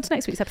 should we go on to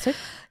next week's episode?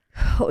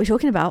 What are we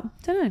talking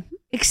about? Don't know.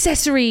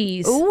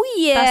 Accessories. Oh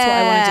yeah, that's what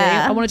I want to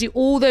do. I want to do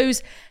all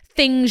those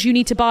things you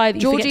need to buy that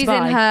you Georgie's forget to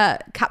buy. in her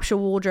capsule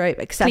wardrobe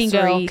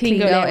accessory clean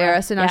girl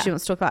era, so now she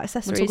wants to talk about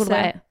accessories. We'll talk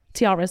about it.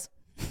 Tiaras.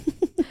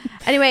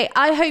 Anyway,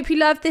 I hope you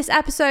loved this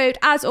episode.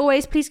 As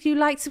always, please can you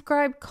like,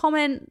 subscribe,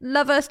 comment,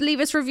 love us, leave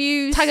us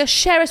reviews, tag us,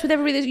 share us with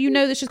everybody that you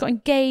know that's just got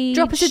engaged.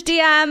 Drop us a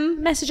DM,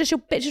 message us your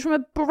bitches from a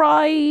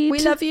bride. We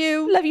love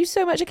you. Love you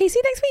so much. Okay, see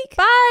you next week.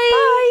 Bye.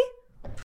 Bye.